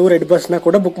ಆ್ಯಪ್ನಲ್ಲಿ ನೀವು ರೆಡ್ ಬಸ್ನ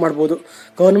ಕೂಡ ಬುಕ್ ಮಾಡ್ಬೋದು.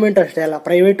 ಗೌರ್ಮೆಂಟ್ ಅಷ್ಟೇ ಅಲ್ಲ,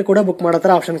 ಪ್ರೈವೇಟ್ ಕೂಡ ಬುಕ್ ಮಾಡೋ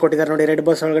ಥರ ಆಪ್ಷನ್ ಕೊಟ್ಟಿದ್ದಾರೆ ನೋಡಿ. ರೆಡ್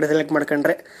ಬಸ್ ಒಳಗಡೆ ಸೆಲೆಕ್ಟ್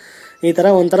ಮಾಡ್ಕೊಂಡ್ರೆ ಈ ಥರ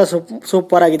ಒಂಥರ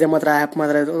ಸೂಪರ್ ಆಗಿದೆ ಮಾತ್ರ ಆ್ಯಪ್.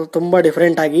 ಮಾತ್ರ ಇದು ತುಂಬ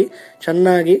ಡಿಫ್ರೆಂಟಾಗಿ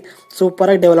ಚೆನ್ನಾಗಿ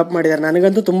ಸೂಪರಾಗಿ ಡೆವಲಪ್ ಮಾಡಿದ್ದಾರೆ.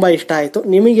 ನನಗಂತೂ ತುಂಬ ಇಷ್ಟ ಆಯಿತು.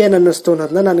 ನಿಮಗೇನು ಅನ್ನಿಸ್ತು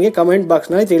ಅನ್ನೋದನ್ನ ನನಗೆ ಕಮೆಂಟ್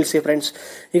ಬಾಕ್ಸ್ನಲ್ಲಿ ತಿಳಿಸಿ ಫ್ರೆಂಡ್ಸ್.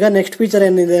 ಈಗ ನೆಕ್ಸ್ಟ್ ಫೀಚರ್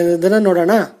ಏನಿದೆ ಅನ್ನೋದನ್ನು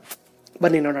ನೋಡೋಣ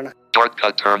ಬನ್ನಿ ನೋಡೋಣ.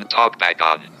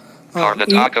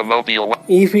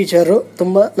 ಈ ಫೀಚರು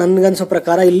ತುಂಬ ನನಗನ್ಸೋ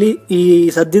ಪ್ರಕಾರ ಇಲ್ಲಿ ಈ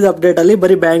ಸದ್ಯದ ಅಪ್ಡೇಟಲ್ಲಿ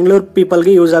ಬರೀ ಬ್ಯಾಂಗ್ಳೂರ್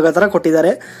ಪೀಪಲ್ಗೆ ಯೂಸ್ ಆಗೋ ಥರ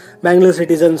ಕೊಟ್ಟಿದ್ದಾರೆ, ಬ್ಯಾಂಗ್ಳೂರ್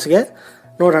ಸಿಟಿಸನ್ಸ್ಗೆ.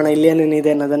 ನೋಡೋಣ ಇಲ್ಲಿ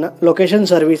ಏನೇನಿದೆ ಅನ್ನೋದನ್ನು. ಲೊಕೇಶನ್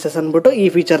ಸರ್ವಿಸಸ್ ಅಂದ್ಬಿಟ್ಟು ಈ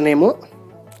feature name.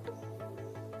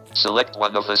 Select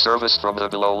one of the service from the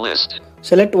below list.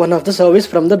 Select one of the service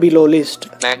from the below list.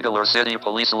 Bangalore City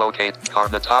Police locate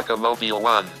Karnataka Mobile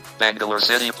 1. Bangalore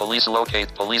City Police locate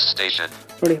police station.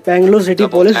 ನೋಡಿ, Bangalore city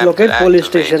police locate police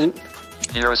station.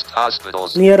 Nearest hospitals.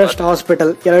 Nearest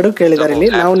hospital ಎರಡು ಕೇಳಿದ್ದಾರೆ ಇಲ್ಲಿ.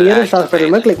 ನಾವು nearest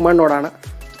hospital ಮೇಲೆ click ಮಾಡಿ ನೋಡೋಣ.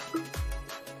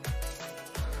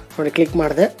 ನೋಡಿ, click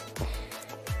ಮಾಡಿದೆ.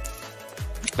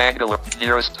 Bangalore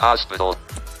nearest hospital.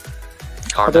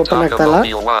 ಅದು open Karnataka ಆಗ್ತಲ್ಲ.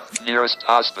 Mobile 1 nearest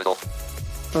hospital.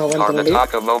 ನೋಡಿ,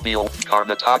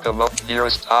 Karnataka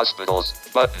nearest hospitals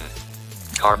button.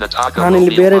 Karnataka. ನಾನು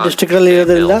ಇಲ್ಲಿ ಬೇರೆ ಡಿಸ್ಟ್ರಿಕ್ಟ್ ಅಲ್ಲಿ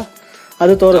ಇರೋದ್ರಿಂದ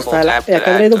ಅದು ತೋರಿಸ್ತಾ ಇಲ್ಲ,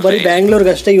 ಯಾಕಂದ್ರೆ ಇದು ಬರೀ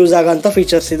ಬ್ಯಾಂಗ್ಳೂರ್ಗೆ ಅಷ್ಟೇ ಯೂಸ್ ಆಗೋಂಥ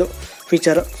ಫೀಚರ್ಸ್ ಇದು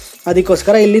ಫೀಚರ್.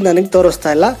 ಅದಕ್ಕೋಸ್ಕರ ಇಲ್ಲಿ ನನಗೆ ತೋರಿಸ್ತಾ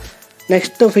ಇಲ್ಲ.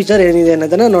 ನೆಕ್ಸ್ಟ್ ಫೀಚರ್ ಏನಿದೆ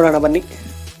ಅನ್ನೋದನ್ನು ನೋಡೋಣ ಬನ್ನಿ.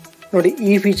 ನೋಡಿ,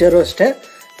 ಈ ಫೀಚರು ಅಷ್ಟೇ.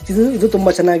 ಇದು ತುಂಬ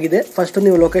ಚೆನ್ನಾಗಿದೆ. ಫಸ್ಟು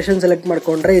ನೀವು ಲೊಕೇಶನ್ ಸೆಲೆಕ್ಟ್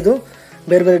ಮಾಡಿಕೊಂಡ್ರೆ ಇದು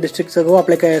ಬೇರೆ ಬೇರೆ ಡಿಸ್ಟ್ರಿಕ್ಟ್ಸ್ಗೂ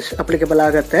ಅಪ್ಲಿಕೇಬಲ್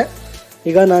ಆಗುತ್ತೆ.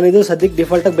 ಈಗ ನಾನಿದು ಸದ್ಯಕ್ಕೆ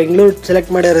ಡಿಫಾಲ್ಟಾಗಿ ಬೆಂಗಳೂರು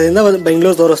ಸೆಲೆಕ್ಟ್ ಮಾಡಿರೋದ್ರಿಂದ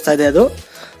ಬೆಂಗಳೂರು ತೋರಿಸ್ತಾ ಇದೆ. ಅದು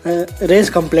ರೇಸ್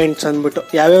ಕಂಪ್ಲೇಂಟ್ಸ್ ಅಂದ್ಬಿಟ್ಟು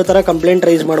ಯಾವ್ಯಾವ ಥರ ಕಂಪ್ಲೇಂಟ್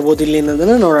ರೈಸ್ ಮಾಡ್ಬೋದು ಇಲ್ಲಿ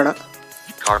ಅನ್ನೋದನ್ನು ನೋಡೋಣ.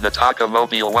 Karnataka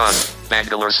Mobile 1,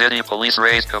 Bangalore City Police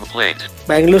raise complaint.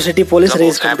 Bangalore City Police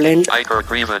raise complaint. Aiker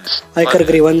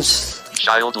grievance.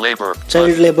 Child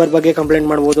labor ಬಗ್ಗೆ ಕಂಪ್ಲೇಂಟ್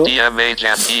ಮಾಡ್ಬೋದು.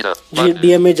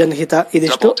 DMA ಜನಹಿತ.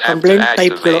 ಇದಿಷ್ಟು ಕಂಪ್ಲೇಂಟ್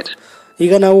ಟೈಪ್ಗಳು.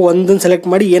 ಈಗ ನಾವು ಒಂದನ್ನು ಸೆಲೆಕ್ಟ್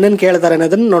ಮಾಡಿ ಏನೇನು ಕೇಳ್ತಾರೆ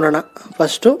ಅನ್ನೋದನ್ನು ನೋಡೋಣ.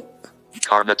 First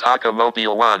Karnataka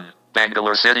Mobile 1,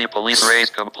 Bangalore City Police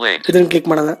raise complaint. ಇದನ್ನು ಕ್ಲಿಕ್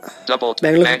ಮಾಡೋಣ.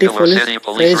 Bangalore City Police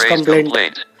raise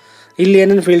complaint. ಇಲ್ಲಿ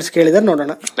ಏನೇನು ಫೀಲ್ಡ್ಸ್ ಕೇಳಿದಾರೆ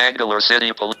ನೋಡೋಣ. Bangalore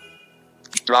City Police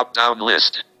drop down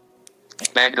list.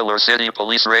 Bangalore City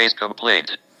Police raise complaint.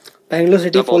 Bangalore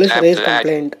City Police raise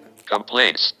complaint.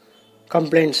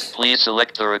 Complaints. Please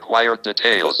select the required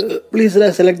details. Please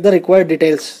select the required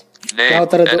details. Name,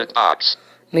 edit box.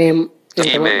 Name,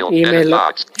 email,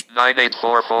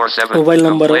 98447. Mobile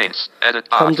number, edit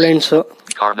box. Complaints.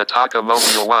 Karnataka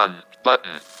Mobile 1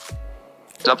 button.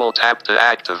 Double tap to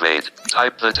activate.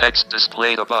 Type the text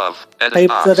displayed above.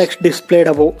 Type the text displayed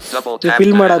above. ನೀವು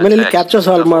fill ಮಾಡಾದ್ಮೇಲೆ ಇಲ್ಲಿ capture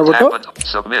solve ಮಾಡಿಬಿಟ್ಟು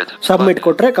submit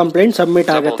ಕೊಟ್ಟರೆ complaint submit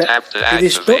ಆಗುತ್ತೆ.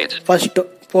 ಇದಿಷ್ಟು first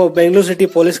Bengaluru city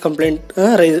police complaint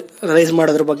raise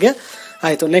ಮಾಡೋದ್ರ ಬಗ್ಗೆ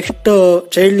ಆಯಿತು. ನೆಕ್ಸ್ಟ್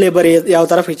ಚೈಲ್ಡ್ ಲೇಬರ್ ಯಾವ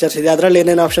ಥರ ಫೀಚರ್ಸ್ ಇದೆ, ಅದರಲ್ಲಿ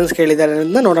ಏನೇನು ಆಪ್ಷನ್ಸ್ ಕೇಳಿದ್ದಾರೆ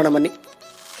ಅನ್ನೋದನ್ನ ನೋಡೋಣ ಬನ್ನಿ.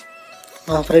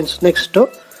 ಫ್ರೆಂಡ್ಸ್, ನೆಕ್ಸ್ಟು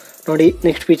ನೋಡಿ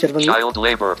ನೆಕ್ಸ್ಟ್ ಫೀಚರ್ ಬಂದು Child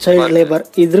labor. Child labour.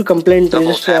 ಇದ್ರ ಕಂಪ್ಲೇಂಟ್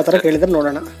ರಿಜಿಸ್ಟರ್ ಯಾವ ಥರ ಕೇಳಿದ್ರೆ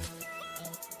ನೋಡೋಣ.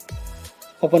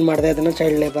 ಓಪನ್ ಮಾಡಿದೆ ಅದನ್ನು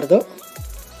child ಲೇಬರ್ದು.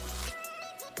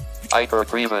 Hyper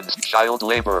grievance. Child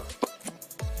labor.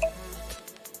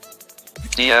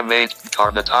 DMA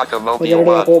Karnataka Mobile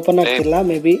 1. Open ಆಗ್ತಿಲ್ಲ.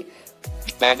 May be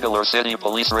Bangalore City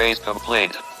Police raised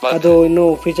complaint. ಅದು ಇನ್ನೂ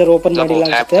ಫೀಚರ್ ಓಪನ್ ಮಾಡಿಲ್ಲ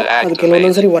ಅನ್ಸುತ್ತೆ. ಅದು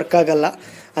ಕೆಲವೊಂದೊಂದ್ಸರಿ ವರ್ಕ್ ಆಗಲ್ಲ,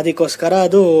 ಅದಕ್ಕೋಸ್ಕರ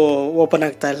ಅದು ಓಪನ್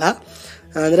ಆಗ್ತಾ ಇಲ್ಲ.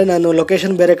 ಅಂದರೆ ನಾನು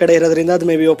ಲೊಕೇಶನ್ ಬೇರೆ ಕಡೆ ಇರೋದ್ರಿಂದ ಅದು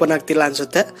ಮೇ ಬಿ ಓಪನ್ ಆಗ್ತಿಲ್ಲ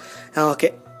ಅನಿಸುತ್ತೆ. ಓಕೆ,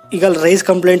 ಈಗ ರೈಸ್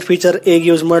ಕಂಪ್ಲೇಂಟ್ ಫೀಚರ್ ಹೇಗೆ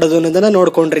ಯೂಸ್ ಮಾಡೋದು ಅನ್ನೋದನ್ನು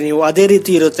ನೋಡ್ಕೊಂಡ್ರಿ ನೀವು. ಅದೇ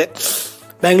ರೀತಿ ಇರುತ್ತೆ.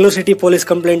 ಬ್ಯಾಂಗ್ಳೂರ್ ಸಿಟಿ ಪೊಲೀಸ್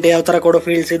ಕಂಪ್ಲೇಂಟ್ ಯಾವ ಥರ ಕೊಡೋ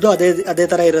ಫೀಲ್ಡ್ಸ್ ಇದ್ದು ಅದೇ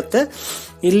ಥರ ಇರುತ್ತೆ.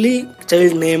 ಇಲ್ಲಿ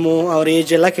ಚೈಲ್ಡ್ ನೇಮು, ಅವ್ರ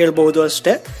ಏಜ್ ಎಲ್ಲ ಕೇಳ್ಬೋದು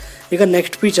ಅಷ್ಟೇ. ಈಗ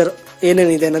ನೆಕ್ಸ್ಟ್ ಫೀಚರ್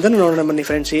ಏನೇನಿದೆ ಅನ್ನೋದನ್ನು ನೋಡೋಣ ಬನ್ನಿ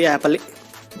ಫ್ರೆಂಡ್ಸ್ ಈ ಆ್ಯಪಲ್ಲಿ.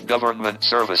 Government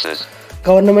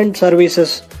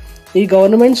services. ಈ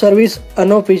ಗವರ್ನಮೆಂಟ್ ಸರ್ವಿಸ್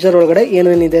ಅನ್ನೋ ಫೀಚರ್ ಒಳಗಡೆ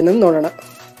ಏನೇನಿದೆ ಅನ್ನೋದು ನೋಡೋಣ.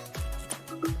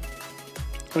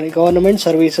 ನೋಡಿ, ಗವರ್ನಮೆಂಟ್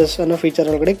ಸರ್ವಿಸಸ್ ಅನ್ನೋ ಫೀಚರ್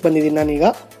ಒಳಗಡೆ ಬಂದಿದ್ದೀನಿ ನಾನೀಗ.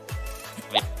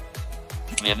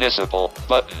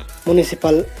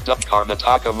 ಮುನಿಸಿಪಲ್.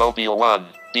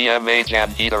 DMA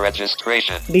ಜನಹಿತ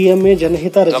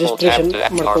ರಿಜಿಸ್ಟ್ರೇಷನ್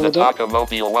ಮಾಡ್ಕೋಬಹುದು.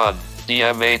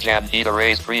 DMA ಜನಹಿತ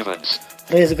race grievance.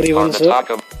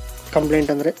 ಕಂಪ್ಲೇಂಟ್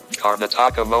ಅಂದ್ರೆ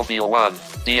Karnataka Mobile 1.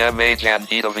 DMA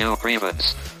ಜನಹಿತ view grievance.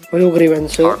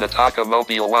 Karnataka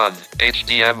Mobile 1.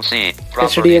 HDMC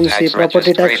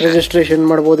property tax registration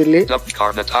ಮಾಡಬಹುದು ಇಲ್ಲಿ.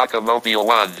 Karnataka Mobile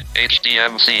 1.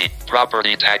 HDMC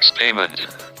property tax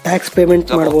payment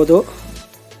ಮಾಡಬಹುದು.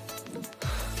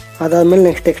 ಅದಾದ್ಮೇಲೆ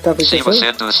ನೆಕ್ಸ್ಟ್ ಎಕ್ಸ್ಟ್ರಾ ಫೀಚರ್ಸ್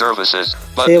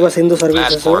ಸೇವಾ Sindhu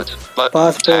services,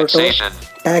 passport,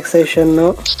 taxation,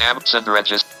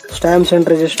 stamps and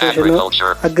registration,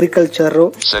 agriculture,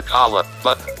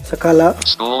 Sakala,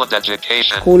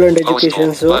 school and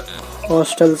educations,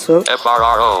 hostels,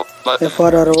 FRRO,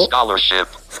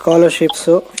 scholarships,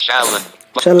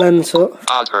 challans,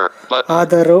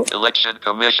 Aadhaar,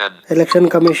 election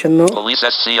commission, police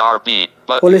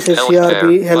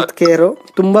SCRB, health care.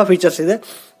 ತುಂಬಾ features ಇದೆ.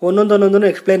 ಒಂದೊಂದನ್ನು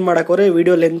explain ಮಾಡೋಕೋರೆ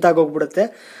video length ಆಗೋಗ್ಬಿಡುತ್ತೆ.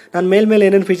 ನಾನು ಮೇಲ್ಮೇಲೆ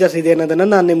ಏನೇನು features ಇದೆ ಅನ್ನೋದನ್ನು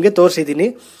ನಾನು ನಿಮಗೆ ತೋರಿಸಿದ್ದೀನಿ.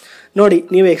 ನೋಡಿ,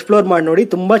 ನೀವು ಎಕ್ಸ್ಪ್ಲೋರ್ ಮಾಡಿ ನೋಡಿ.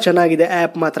 ತುಂಬ ಚೆನ್ನಾಗಿದೆ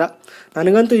ಆ್ಯಪ್ ಮಾತ್ರ.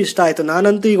 ನನಗಂತೂ ಇಷ್ಟ ಆಯಿತು.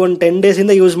 ನಾನಂತೂ ಈಗ ಒಂದು 10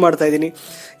 ಡೇಸಿಂದ ಯೂಸ್ ಮಾಡ್ತಾ ಇದ್ದೀನಿ.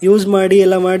 ಯೂಸ್ ಮಾಡಿ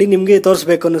ಎಲ್ಲ ಮಾಡಿ ನಿಮಗೆ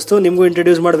ತೋರಿಸ್ಬೇಕು ಅನ್ನಿಸ್ತು, ನಿಮಗೂ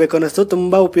ಇಂಟ್ರೊಡ್ಯೂಸ್ ಮಾಡಬೇಕು ಅನ್ನಿಸ್ತು.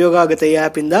 ತುಂಬ ಉಪಯೋಗ ಆಗುತ್ತೆ ಈ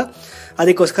ಆ್ಯಪಿಂದ.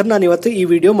 ಅದಕ್ಕೋಸ್ಕರ ನಾನು ಇವತ್ತು ಈ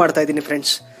ವಿಡಿಯೋ ಮಾಡ್ತಾ ಇದ್ದೀನಿ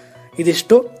ಫ್ರೆಂಡ್ಸ್.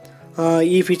 ಇದಿಷ್ಟು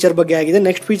ಈ ಫೀಚರ್ ಬಗ್ಗೆ ಆಗಿದೆ.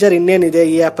 ನೆಕ್ಸ್ಟ್ ಫೀಚರ್ ಇನ್ನೇನಿದೆ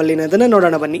ಈ ಆ್ಯಪಲ್ಲಿ ಅನ್ನೋದನ್ನು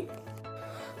ನೋಡೋಣ ಬನ್ನಿ.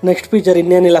 ನೆಕ್ಸ್ಟ್ ಫೀಚರ್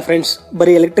ಇನ್ನೇನಿಲ್ಲ ಫ್ರೆಂಡ್ಸ್,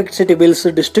 ಬರೀ ಎಲೆಕ್ಟ್ರಿಸಿಟಿ ಬಿಲ್ಸ್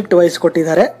ಡಿಸ್ಟ್ರಿಕ್ಟ್ ವೈಸ್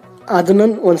ಕೊಟ್ಟಿದ್ದಾರೆ. ಅದನ್ನ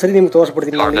ಒಂದ್ಸರಿ ನಿಮ್ಗೆ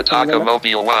ತೋರಿಸ್ಬಿಡ್ತೀನಿ.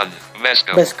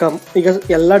 ಬೆಸ್ಕಾಂ ಈಗ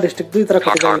ಎಲ್ಲ ಡಿಸ್ಟ್ರಿಕ್ಟ್ ಈ ತರ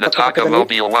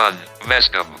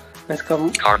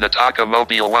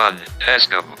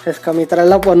ಬೆಸ್ಕಾಂ ಈ ತರ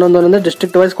ಎಲ್ಲ ಒಂದೊಂದೊಂದೇ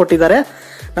ಡಿಸ್ಟ್ರಿಕ್ಟ್ ವೈಸ್ ಕೊಟ್ಟಿದ್ದಾರೆ.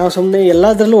 ನಾವು ಸುಮ್ಮನೆ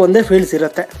ಎಲ್ಲದರಲ್ಲೂ ಒಂದೇ ಫೀಲ್ಡ್ಸ್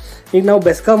ಇರುತ್ತೆ. ಈಗ ನಾವು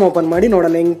ಬೆಸ್ಕಾಂ ಓಪನ್ ಮಾಡಿ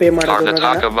ನೋಡೋಣ ಹೆಂಗ್ ಪೇ ಮಾಡೋದು.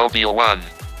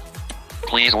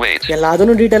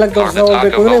 ಎಲ್ಲದನ್ನು ಡೀಟೇಲ್ ಆಗಿ ತೋರಿಸ್ತಾ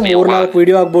ಹೋಗ್ಬೇಕು ಅಂದ್ರೆ 3-4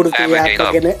 ವಿಡಿಯೋ ಆಗ್ಬಿಡುತ್ತೆ ಈ ಆ್ಯಪ್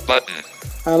ಬಗ್ಗೆನೆ.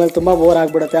 ಆಮೇಲೆ ತುಂಬ ಬೋರ್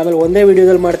ಆಗಿಬಿಡುತ್ತೆ. ಆಮೇಲೆ ಒಂದೇ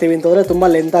ವಿಡಿಯೋದಲ್ಲಿ ಮಾಡ್ತೀವಿ ಅಂತಂದರೆ ತುಂಬ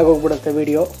ಲೆಂತ್ ಆಗೋಗ್ಬಿಡುತ್ತೆ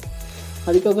ವಿಡಿಯೋ.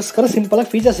 ಅದಕ್ಕೋಸ್ಕರ ಸಿಂಪಲಾಗಿ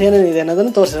ಫೀಚರ್ಸ್ ಏನೇನಿದೆ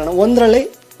ಅನ್ನೋದನ್ನು ತೋರಿಸೋಣ.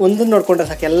 ಒಂದನ್ನು ನೋಡ್ಕೊಂಡ್ರೆ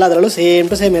ಸಾಕು, ಎಲ್ಲದರಲ್ಲೂ ಸೇಮ್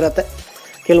ಟು ಸೇಮ್ ಇರುತ್ತೆ.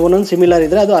 ಕೆಲವೊಂದೊಂದು ಸಿಮಿಲರ್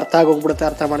ಇದ್ದರೆ ಅದು ಅರ್ಥ ಆಗೋಗ್ಬಿಡುತ್ತೆ.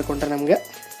 ಅರ್ಥ ಮಾಡ್ಕೊಂಡ್ರೆ ನಮಗೆ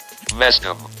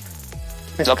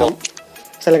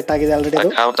ಸೆಲೆಕ್ಟ್ ಆಗಿದೆ ಆಲ್ರೆಡಿ.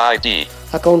 ಅದು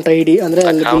ಅಕೌಂಟ್ ID ಅಂದರೆ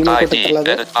ಅಲ್ಲಿ ಬಿಲ್ ಕೊಟ್ಟಿರ್ತಲ್ಲ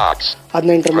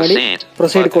ಅದನ್ನ ಎಂಟರ್ ಮಾಡಿ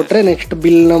ಪ್ರೊಸೀಡ್ ಕೊಟ್ಟರೆ ನೆಕ್ಸ್ಟ್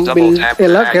ಬಿಲ್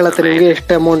ಎಲ್ಲ ಕೇಳುತ್ತೆ ನಿಮಗೆ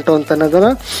ಎಷ್ಟು ಅಮೌಂಟು ಅಂತ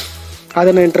ಅನ್ನೋದನ್ನು.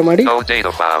 ಅದನ್ನು ಎಂಟರ್ ಮಾಡಿ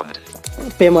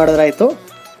ಪೇ ಮಾಡಿದ್ರಾಯ್ತು.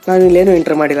 ನಾನು ಇಲ್ಲೇನು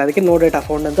ಎಂಟರ್ ಮಾಡಿಲ್ಲ, ಅದಕ್ಕೆ ನೋ ಡೇಟಾ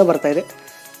ಫೌಂಡ್ ಅಂತ ಬರ್ತಾ ಇದೆ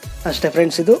ಅಷ್ಟೇ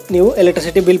ಫ್ರೆಂಡ್ಸ್. ಇದು ನೀವು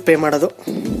ಎಲೆಕ್ಟ್ರಿಸಿಟಿ ಬಿಲ್ ಪೇ ಮಾಡೋದು.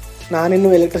 ನಾನಿನ್ನು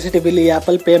ಎಲೆಕ್ಟ್ರಿಸಿಟಿ ಬಿಲ್ ಈ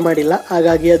ಆ್ಯಪಲ್ಲಿ ಪೇ ಮಾಡಿಲ್ಲ,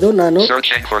 ಹಾಗಾಗಿ ಅದು ನಾನು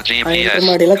ಎಂಟರ್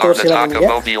ಮಾಡಿಲ್ಲ, ತೋರಿಸಿಲ್ಲ ನನಗೆ.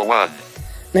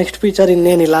 ನೆಕ್ಸ್ಟ್ ಫೀಚರ್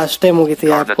ಇನ್ನೇನಿಲ್ಲ, ಅಷ್ಟೇ ಮುಗಿತು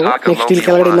ಈ ಆ್ಯಪ್. ನೆಕ್ಸ್ಟ್ ಇಲ್ಲಿ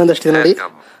ಕೆಳಗಡೆ ಇನ್ನೊಂದಷ್ಟಿದೆ ನೋಡಿ,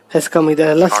 ಎಸ್ಕಾಮ್ ಇದೆ.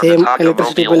 ಎಲ್ಲ ಸೇಮ್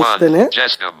ಎಲೆಕ್ಟ್ರಿಸಿಟಿ ಬಿಲ್ಸ್ದೇನೆ.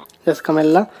 ಎಸ್ಕಾಮ್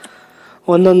ಎಲ್ಲ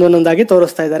ಒಂದೊಂದಾಗಿ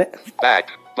ತೋರಿಸ್ತಾ ಇದ್ದಾರೆ.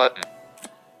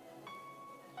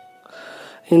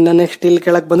 ಇನ್ನು ನೆಕ್ಸ್ಟ್ ಇಲ್ಲಿ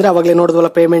ಕೆಳಗೆ ಬಂದ್ರೆ ಅವಾಗಲೇ ನೋಡಿದ್ವಲ್ಲ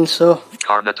payments,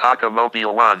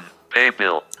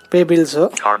 pay bills,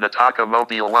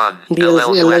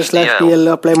 DL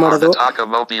apply ಮಾಡೋದು.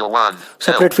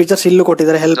 ಸೆಪರೇಟ್ ಫೀಚರ್ಸ್ ಇಲ್ಲೂ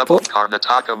ಕೊಟ್ಟಿದ್ದಾರೆ. ಹೆಲ್ಪ್,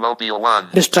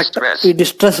 ಈ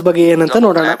ಡಿಸ್ಟ್ರೆಸ್ ಬಗ್ಗೆ ಏನಂತ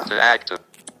ನೋಡೋಣ.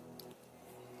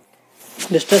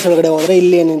 ಡಿಸ್ಟ್ರೆಸ್ ಒಳಗಡೆ ಹೋದ್ರೆ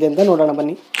ಇಲ್ಲಿ ಏನಿದೆ ಅಂತ ನೋಡೋಣ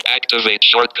ಬನ್ನಿ.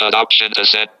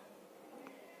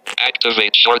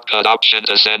 Activate shortcut option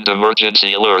to send emergency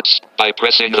alerts by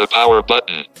pressing the power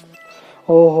button.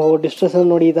 ಓಹೋ, ಡಿಸ್ಟ್ರೆಸ್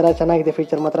ನೋಡಿ, ಈ ಥರ ಚೆನ್ನಾಗಿದೆ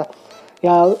ಫೀಚರ್ ಮಾತ್ರ.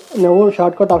 ನಾವು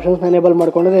ಶಾರ್ಟ್ಕಟ್ ಆಪ್ಷನ್ಸ್ನ ಎನೇಬಲ್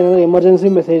ಮಾಡ್ಕೊಂಡ್ರೆ ಏನಾದರೂ ಎಮರ್ಜೆನ್ಸಿ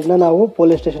ಮೆಸೇಜ್ನ ನಾವು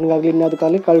ಪೊಲೀಸ್ ಸ್ಟೇಷನ್ಗಾಗಲಿ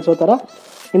ಇನ್ಯಾವುದಕ್ಕಾಗಲಿ ಕಳಿಸೋ ಥರ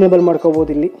ಎನೇಬಲ್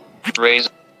ಮಾಡ್ಕೋಬೋದು ಇಲ್ಲಿ.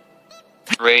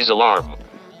 Rice alarm,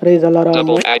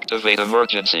 activate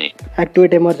emergency,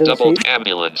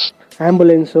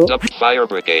 ambulance, fire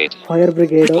brigade,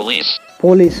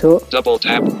 police,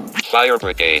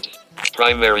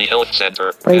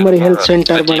 primary health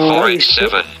centre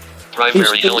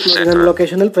ನನ್ನ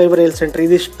ಲೊಕೇಶನ್ ಅಲ್ಲಿ ಪ್ರೈಮರಿ ಹೆಲ್ತ್ ಸೆಂಟರ್.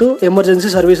 ಇದಿಷ್ಟು ಎಮರ್ಜೆನ್ಸಿ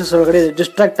ಸರ್ವಿಸಸ್ ಒಳಗಡೆ ಇದೆ.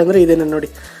 ಡಿಸ್ಟ್ರಾಕ್ಟ್ ಅಂದ್ರೆ ಇದೇನೆ ನೋಡಿ,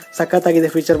 ಸಖತ್ತಾಗಿದೆ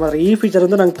ಫೀಚರ್ ಮಾತ್ರ. ಈ ಫೀಚರ್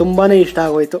ಅಂತೂ ನಂಗೆ ತುಂಬಾನೇ ಇಷ್ಟ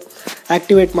ಆಗೋಯ್ತು.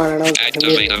 ಆಕ್ಟಿವೇಟ್ ಮಾಡೋಣ.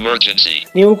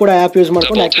 ನೀವು ಕೂಡ ಆ್ಯಪ್ ಯೂಸ್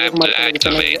ಮಾಡ್ಕೊಂಡು ಆಕ್ಟಿವೇಟ್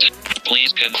ಮಾಡ್ಕೊಂಡು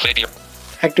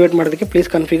ಆಕ್ಟಿವೇಟ್ ಮಾಡೋದಕ್ಕೆ ಪ್ಲೀಸ್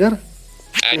ಕನ್ಫಿಗರ್.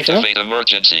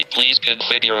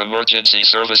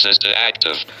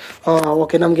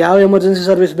 ಓಕೆ, ನಮ್ಗೆ ಯಾವ ಎಮರ್ಜೆನ್ಸಿ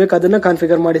ಸರ್ವಿಸ್ ಬೇಕು ಅದನ್ನ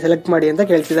ಕಾನ್ಫಿಗರ್ ಮಾಡಿ ಸೆಲೆಕ್ಟ್ ಮಾಡಿ ಅಂತ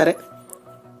ಕೇಳ್ತಿದ್ದಾರೆ.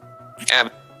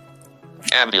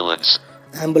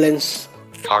 Ambulance.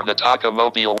 Karnataka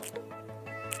Mobile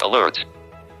Alert.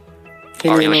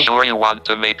 Are you sure you want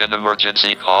to make an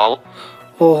emergency call?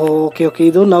 Okay,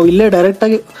 ಇದು ನಾವು ಇಲ್ಲೇ ಡೈರೆಕ್ಟ್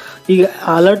ಆಗಿ ಈಗ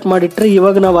ಅಲರ್ಟ್ ಮಾಡಿಟ್ರೆ,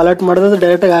 ಇವಾಗ ನಾವು ಅಲರ್ಟ್ ಮಾಡಿದ್ರೆ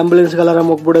ಡೈರೆಕ್ಟ್ ಆಗಿ ಆಂಬ್ಯುಲೆನ್ಸ್ಗೆ ಅಲಾರಾಮ್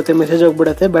ಹೋಗ್ಬಿಡುತ್ತೆ, ಮೆಸೇಜ್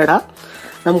ಹೋಗ್ಬಿಡುತ್ತೆ. ಬೇಡ,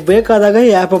 ನಮ್ಗೆ ಬೇಕಾದಾಗ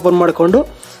ಈ ಆ್ಯಪ್ ಓಪನ್ ಮಾಡಿಕೊಂಡು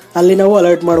ಅಲ್ಲಿ ನಾವು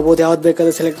ಅಲರ್ಟ್ ಮಾಡ್ಬೋದು. ಯಾವ್ದು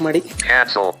ಬೇಕಾದ್ರೆ ಸೆಲೆಕ್ಟ್ ಮಾಡಿ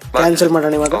ಕ್ಯಾನ್ಸಲ್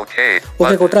ಮಾಡೋಣ. ಇವಾಗ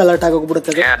ಓಕೆ ಕೊಟ್ರೆ ಅಲರ್ಟ್ ಆಗಿ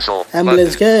ಹೋಗ್ಬಿಡುತ್ತೆ,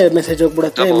 ಆಂಬ್ಯುಲೆನ್ಸ್ಗೆ ಮೆಸೇಜ್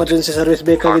ಹೋಗ್ಬಿಡುತ್ತೆ, ಎಮರ್ಜೆನ್ಸಿ ಸರ್ವಿಸ್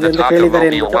ಬೇಕಾಗಿದೆ ಅಂತ ಕೇಳಿದ್ದಾರೆ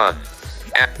ಅಂದ್ಬಿಟ್ಟು.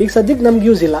 ಈಗ ಸದ್ಯಕ್ಕೆ ನಮ್ಗೆ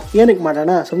ಯೂಸ್ ಇಲ್ಲ, ಏನಕ್ಕೆ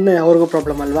ಮಾಡೋಣ, ಸುಮ್ಮನೆ ಅವ್ರಿಗೂ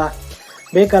ಪ್ರಾಬ್ಲಮ್ ಅಲ್ವಾ,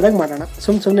 ಬೇಕಾದಾಗ ಮಾಡೋಣ,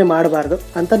 ಸುಮ್ಮನೆ ಮಾಡಬಾರ್ದು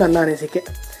ಅಂತ ನನ್ನ ಅನಿಸಿಕೆ.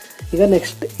 ಈಗ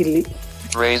ನೆಕ್ಸ್ಟ್ ಇಲ್ಲಿ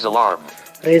ರೇಸ್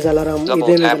ಅಲಾರಾಮ್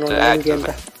ಇದೇನಿದೆ ನೋಡಿ ನಮಗೆ ಅಂತ.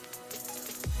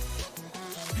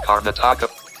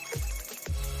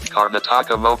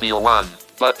 Karnataka Mobile 1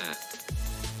 button.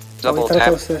 Double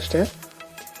tap. ಅಷ್ಟೇ.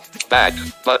 Back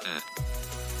button.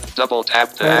 Double tap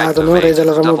to ಅದನ್ನು ರೇಸ್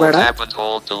ಅಲಾರಾಮ್ ಬೇಡ. Tap and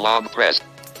hold to long press.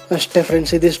 ಅಷ್ಟೇ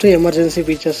ಫ್ರೆಂಡ್ಸ್, ಇದಿಷ್ಟು ಎಮರ್ಜೆನ್ಸಿ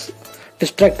ಫೀಚರ್ಸ್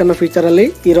ಡಿಸ್ಟ್ರಾಕ್ಟ್ ಅನ್ನೋ ಫೀಚರ್ ಅಲ್ಲಿ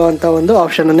ಇರುವಂತ ಒಂದು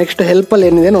ಆಪ್ಷನ್. ನೆಕ್ಸ್ಟ್ ಹೆಲ್ಪ್ ಅಲ್ಲಿ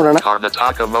ಏನಿದೆ ನೋಡೋಣ.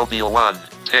 Karnataka Mobile 1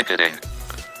 ticketing.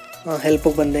 ಹೆಲ್ಪ್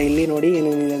ಬಂದೆ, ಇಲ್ಲಿ ನೋಡಿ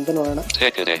ಏನೇನಿದೆ ಅಂತ ನೋಡೋಣ.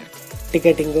 Ticketing.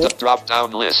 Ticketing drop down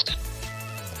list.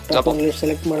 double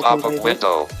select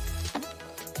ಮಾಡ್ಕೊಂಡು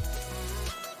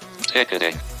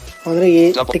ticketing. ಅಂದ್ರೆ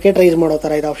ಟಿಕೆಟ್ ರೈಸ್ ಮಾಡೋ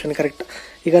ತರ ಇದೆ ಆಪ್ಷನ್. ಕರೆಕ್ಟ್.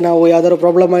 ಈಗ ನಾವು ಯಾವ್ದಾದ್ರು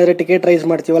ಪ್ರಾಬ್ಲಮ್ ಆಗಿದ್ರೆ ಟಿಕೆಟ್ ರೈಸ್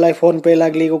ಮಾಡ್ತೀವಲ್ಲ, ಫೋನ್ ಪೇ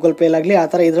ಆಗಲಿ ಗೂಗಲ್ ಪೇ ಆಗಲಿ, ಆ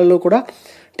ಥರ ಇದರಲ್ಲೂ ಕೂಡ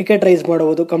ಟಿಕೆಟ್ ರೈಸ್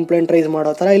ಮಾಡಬಹುದು, ಕಂಪ್ಲೇಂಟ್ ರೈಸ್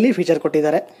ಮಾಡೋ ತರ ಇಲ್ಲಿ ಫೀಚರ್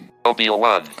ಕೊಟ್ಟಿದ್ದಾರೆ.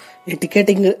 ಈ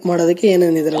ಟಿಕೆಟಿಂಗ್ ಮಾಡೋದಕ್ಕೆ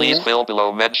ಏನೇನಿದೆ,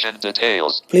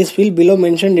 please fill below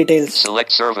mention details.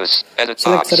 Select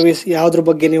service, ಯಾವ್ದ್ರ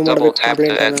ಬಗ್ಗೆ ನೀವು ಮಾಡಬೇಕು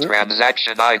complaint,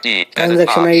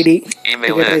 transaction ID,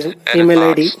 email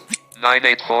ID,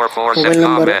 mobile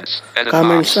number,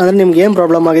 comments. ಅಂದ್ರೆ ನಿಮ್ಗೆ ಏನ್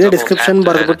ಪ್ರಾಬ್ಲಮ್ ಆಗಿದೆ ಡಿಸ್ಕ್ರಿಪ್ಷನ್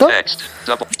ಬರೆದ್ಬಿಟ್ಟು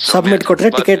ಸಬ್ಮಿಟ್ ಕೊಟ್ರೆ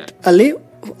ಟಿಕೆಟ್ ಅಲ್ಲಿ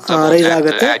ರೈಸ್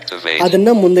ಆಗುತ್ತೆ. ಅದನ್ನ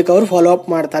ಮುಂದಕ್ಕೆ ಅವರು ಫಾಲೋ ಅಪ್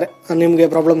ಮಾಡ್ತಾರೆ ನಿಮ್ಗೆ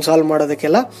ಪ್ರಾಬ್ಲಮ್ ಸಾಲ್ವ್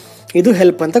ಮಾಡೋದಕ್ಕೆಲ್ಲ. ಇದು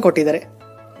ಹೆಲ್ಪ್ ಅಂತ ಕೊಟ್ಟಿದ್ದಾರೆ.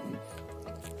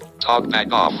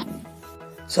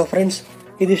 ಸೊ ಫ್ರೆಂಡ್ಸ್,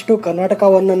 ಇದಿಷ್ಟು ಕರ್ನಾಟಕ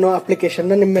ಒನ್ ಅನ್ನೋ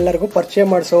ಅಪ್ಲಿಕೇಶನ್ನ ನಿಮ್ಮೆಲ್ಲರಿಗೂ ಪರಿಚಯ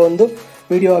ಮಾಡಿಸೋ ಒಂದು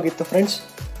ವಿಡಿಯೋ ಆಗಿತ್ತು ಫ್ರೆಂಡ್ಸ್.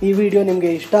 ಈ ವಿಡಿಯೋ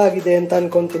ನಿಮಗೆ ಇಷ್ಟ ಆಗಿದೆ ಅಂತ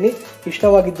ಅನ್ಕೊಂತೀನಿ.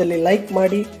 ಇಷ್ಟವಾಗಿದ್ದಲ್ಲಿ ಲೈಕ್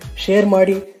ಮಾಡಿ, ಶೇರ್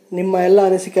ಮಾಡಿ, ನಿಮ್ಮ ಎಲ್ಲ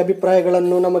ಅನಿಸಿಕೆ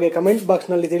ಅಭಿಪ್ರಾಯಗಳನ್ನು ನಮಗೆ ಕಮೆಂಟ್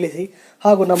ಬಾಕ್ಸ್ನಲ್ಲಿ ತಿಳಿಸಿ.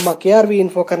 ಹಾಗೂ ನಮ್ಮ KRV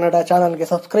ಇನ್ಫೋ ಕನ್ನಡ ಚಾನಲ್ಗೆ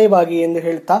ಸಬ್ಸ್ಕ್ರೈಬ್ ಆಗಿ ಎಂದು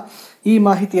ಹೇಳ್ತಾ ಈ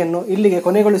ಮಾಹಿತಿಯನ್ನು ಇಲ್ಲಿಗೆ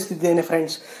ಕೊನೆಗೊಳಿಸುತ್ತಿದ್ದೇನೆ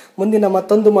ಫ್ರೆಂಡ್ಸ್. ಮುಂದಿನ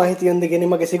ಮತ್ತೊಂದು ಮಾಹಿತಿಯೊಂದಿಗೆ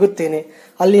ನಿಮಗೆ ಸಿಗುತ್ತೇನೆ.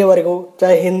 ಅಲ್ಲಿಯವರೆಗೂ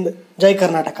ಜೈ ಹಿಂದ್, ಜೈ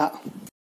ಕರ್ನಾಟಕ.